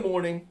 o'clock in the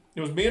morning.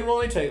 It was me and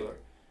Ronnie Taylor,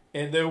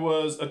 and there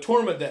was a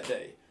tournament that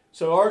day.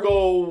 So our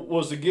goal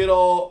was to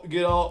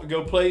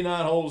go play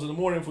 9 holes in the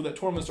morning before that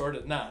tournament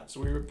started at 9.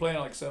 So we were playing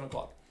at like 7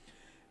 o'clock.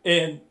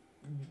 And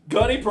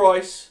Gunny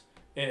Price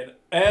and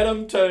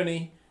Adam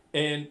Tony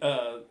and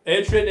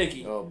Ed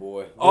Trednicki. Oh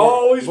boy!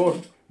 Always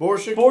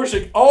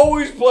Borshik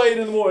always played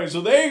in the morning.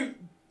 So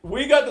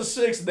we got to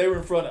 6 and they were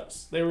in front of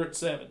us. They were at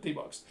 7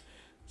 T-box.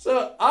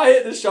 So I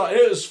hit this shot.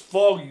 It was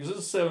foggy. This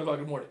is 7 o'clock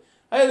in the morning.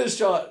 I hit this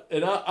shot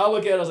and I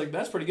look at it. I was like,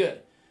 "That's pretty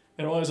good."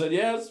 And I said,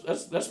 "Yeah,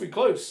 that's pretty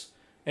close."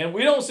 And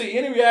we don't see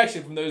any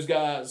reaction from those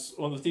guys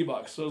on the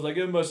T-box. So I was like,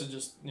 it must have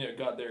just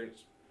got there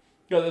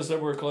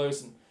somewhere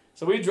close. And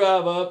so we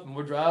drive up and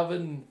we're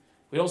driving.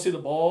 We don't see the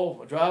ball.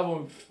 We drive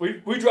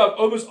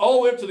almost all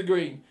the way up to the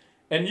green,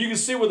 and you can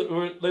see where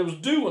there was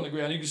dew on the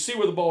ground. You can see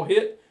where the ball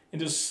hit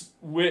and just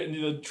went,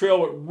 and the trail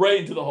went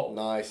right into the hole.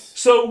 Nice.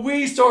 So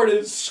we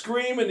started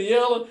screaming and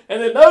yelling,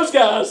 and then those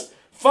guys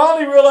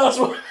finally realized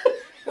what.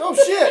 Oh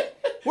shit!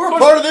 We're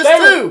part of this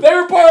too. They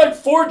were probably like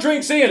 4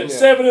 drinks in at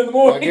 7 in the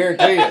morning. I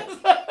guarantee you.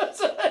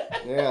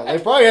 Yeah, they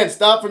probably hadn't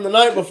stopped from the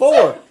night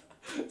before.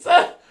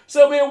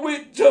 So man,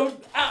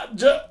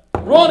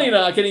 Ronnie and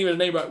I can't even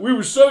name right. We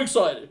were so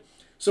excited.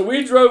 So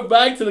we drove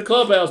back to the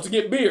clubhouse to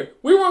get beer.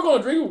 We weren't going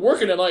to drink. We were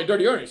working that night,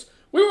 Dirty Ernie's.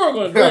 We weren't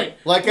going to drink.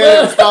 Like they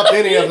haven't stopped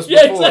any of us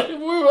before. Yeah, exactly.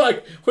 We were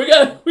like, we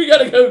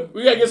gotta go.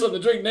 We gotta get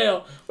something to drink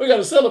now. We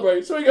gotta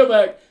celebrate. So we go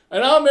back,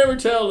 and I remember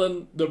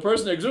telling the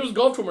person there, because there was a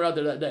golf tournament out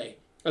there that day.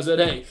 I said,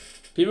 hey,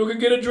 people can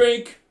get a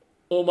drink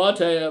on my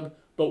tab,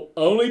 but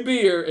only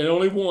beer and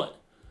only one.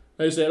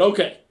 They said,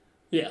 okay,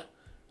 yeah.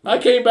 I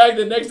came back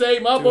the next day.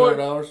 My boy,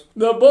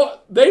 $200.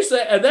 they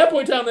said at that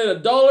point in time they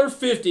had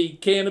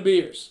 $1.50 can of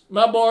beers.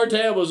 My bar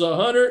tab was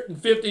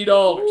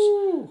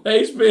 $150.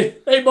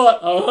 They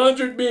bought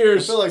 100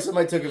 beers. I feel like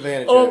somebody took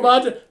advantage.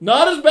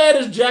 Not as bad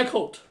as Jack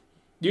Holt.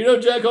 Do you know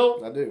Jack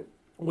Holt? I do.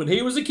 When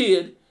he was a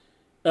kid,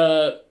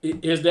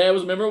 his dad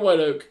was a member of White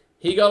Oak.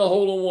 He got a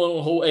hole in one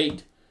on hole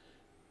 8.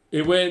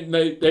 It went.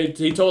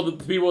 He told the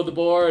people at the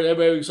bar and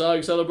everybody was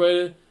excited,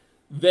 celebrated.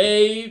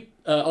 They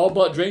all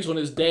bought drinks on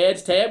his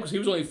dad's tab because he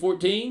was only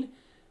 14.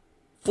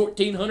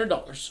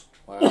 $1,400.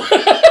 Wow.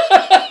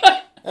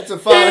 That's a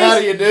fine. How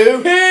do you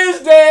do? His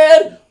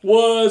dad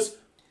was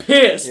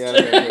pissed. Yeah,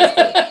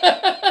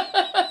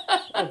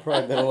 I've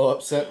probably been a little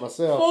upset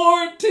myself.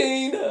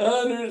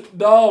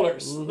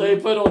 $1,400 they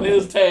put on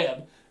his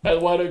tab at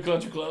White Oak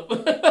Country Club.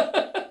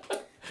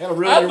 That'll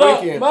ruin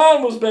your weekend.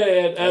 Mine was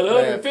bad at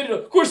 $150.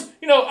 Of course,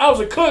 I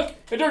was a cook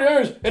at Dirty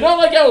Earns, and not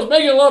like I was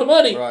making a lot of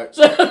money. Right.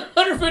 So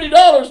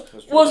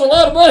 $150 was a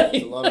lot of money.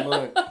 That's a lot of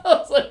money. I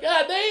was like,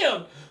 God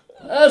damn,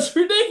 that's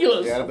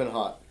ridiculous. Yeah, it'd have been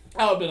hot.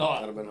 I would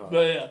have been hot.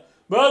 But yeah.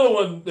 My other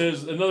one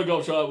is another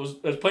golf shot. I was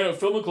playing with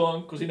Phil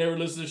McClung because he never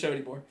listens to the show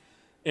anymore.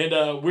 And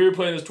we were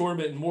playing this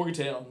tournament in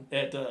Morgantown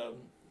at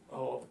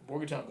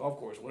Morgantown Golf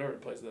Course, whatever the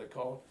place is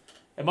called.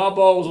 And my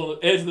ball was on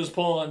the edge of this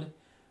pond,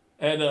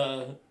 and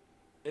I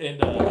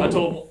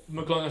told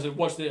McClung, I said,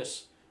 watch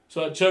this.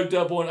 So I choked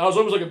up on it. I was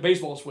almost like a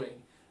baseball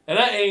swing. And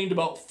I aimed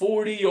about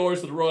 40 yards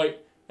to the right,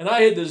 and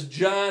I hit this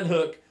giant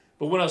hook.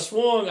 But when I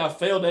swung, I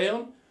fell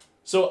down.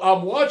 So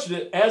I'm watching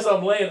it as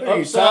I'm laying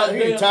upside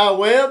down. You tie a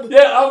web?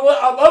 Yeah,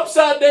 I'm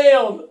upside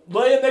down,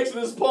 laying next to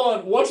this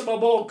pond, watching my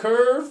ball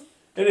curve,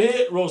 and it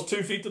hit, rolls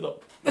 2 feet to the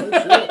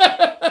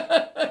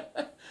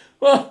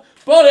Well,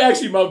 probably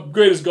actually my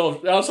greatest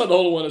golf, outside the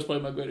hole one, that's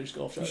probably my greatest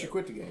golf shot. You should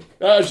quit the game.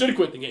 I should have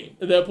quit the game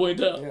at that point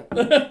in time.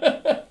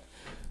 Yeah.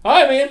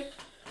 All right, man.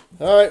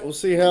 All right, we'll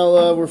see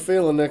how we're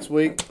feeling next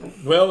week.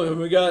 Well,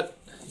 you got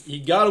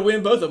to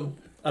win both of them.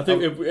 I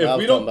think if we don't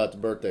talking about the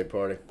birthday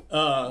party.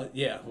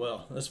 Yeah.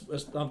 Well, I'm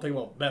thinking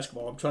about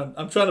basketball. I'm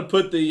trying to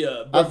put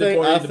the birthday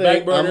party in the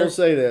back burner. I'm gonna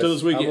say this. Till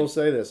this weekend. I'm gonna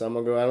say this. I'm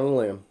gonna go out on a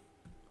limb.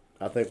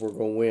 I think we're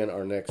gonna win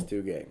our next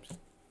 2 games.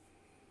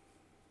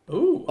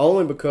 Ooh.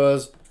 Only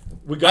because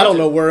I don't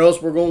know where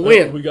else we're gonna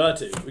win. We got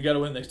to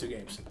win the next 2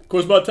 games. Of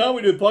course, by the time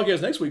we do the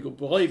podcast next week, we'll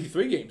probably be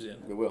 3 games in.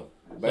 We will.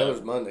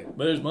 Baylor's Monday.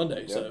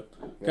 Yep. So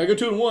gotta Yep.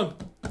 go 2-1.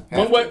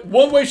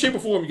 One way, shape, or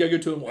form. You gotta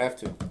go 2-1. Have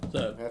to.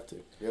 So Have to.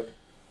 Yep.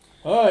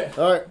 All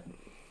right.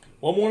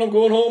 One more, and I'm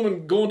going home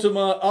and going to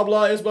my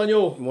Habla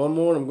Español. One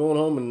more, and I'm going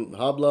home and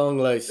habla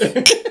inglés.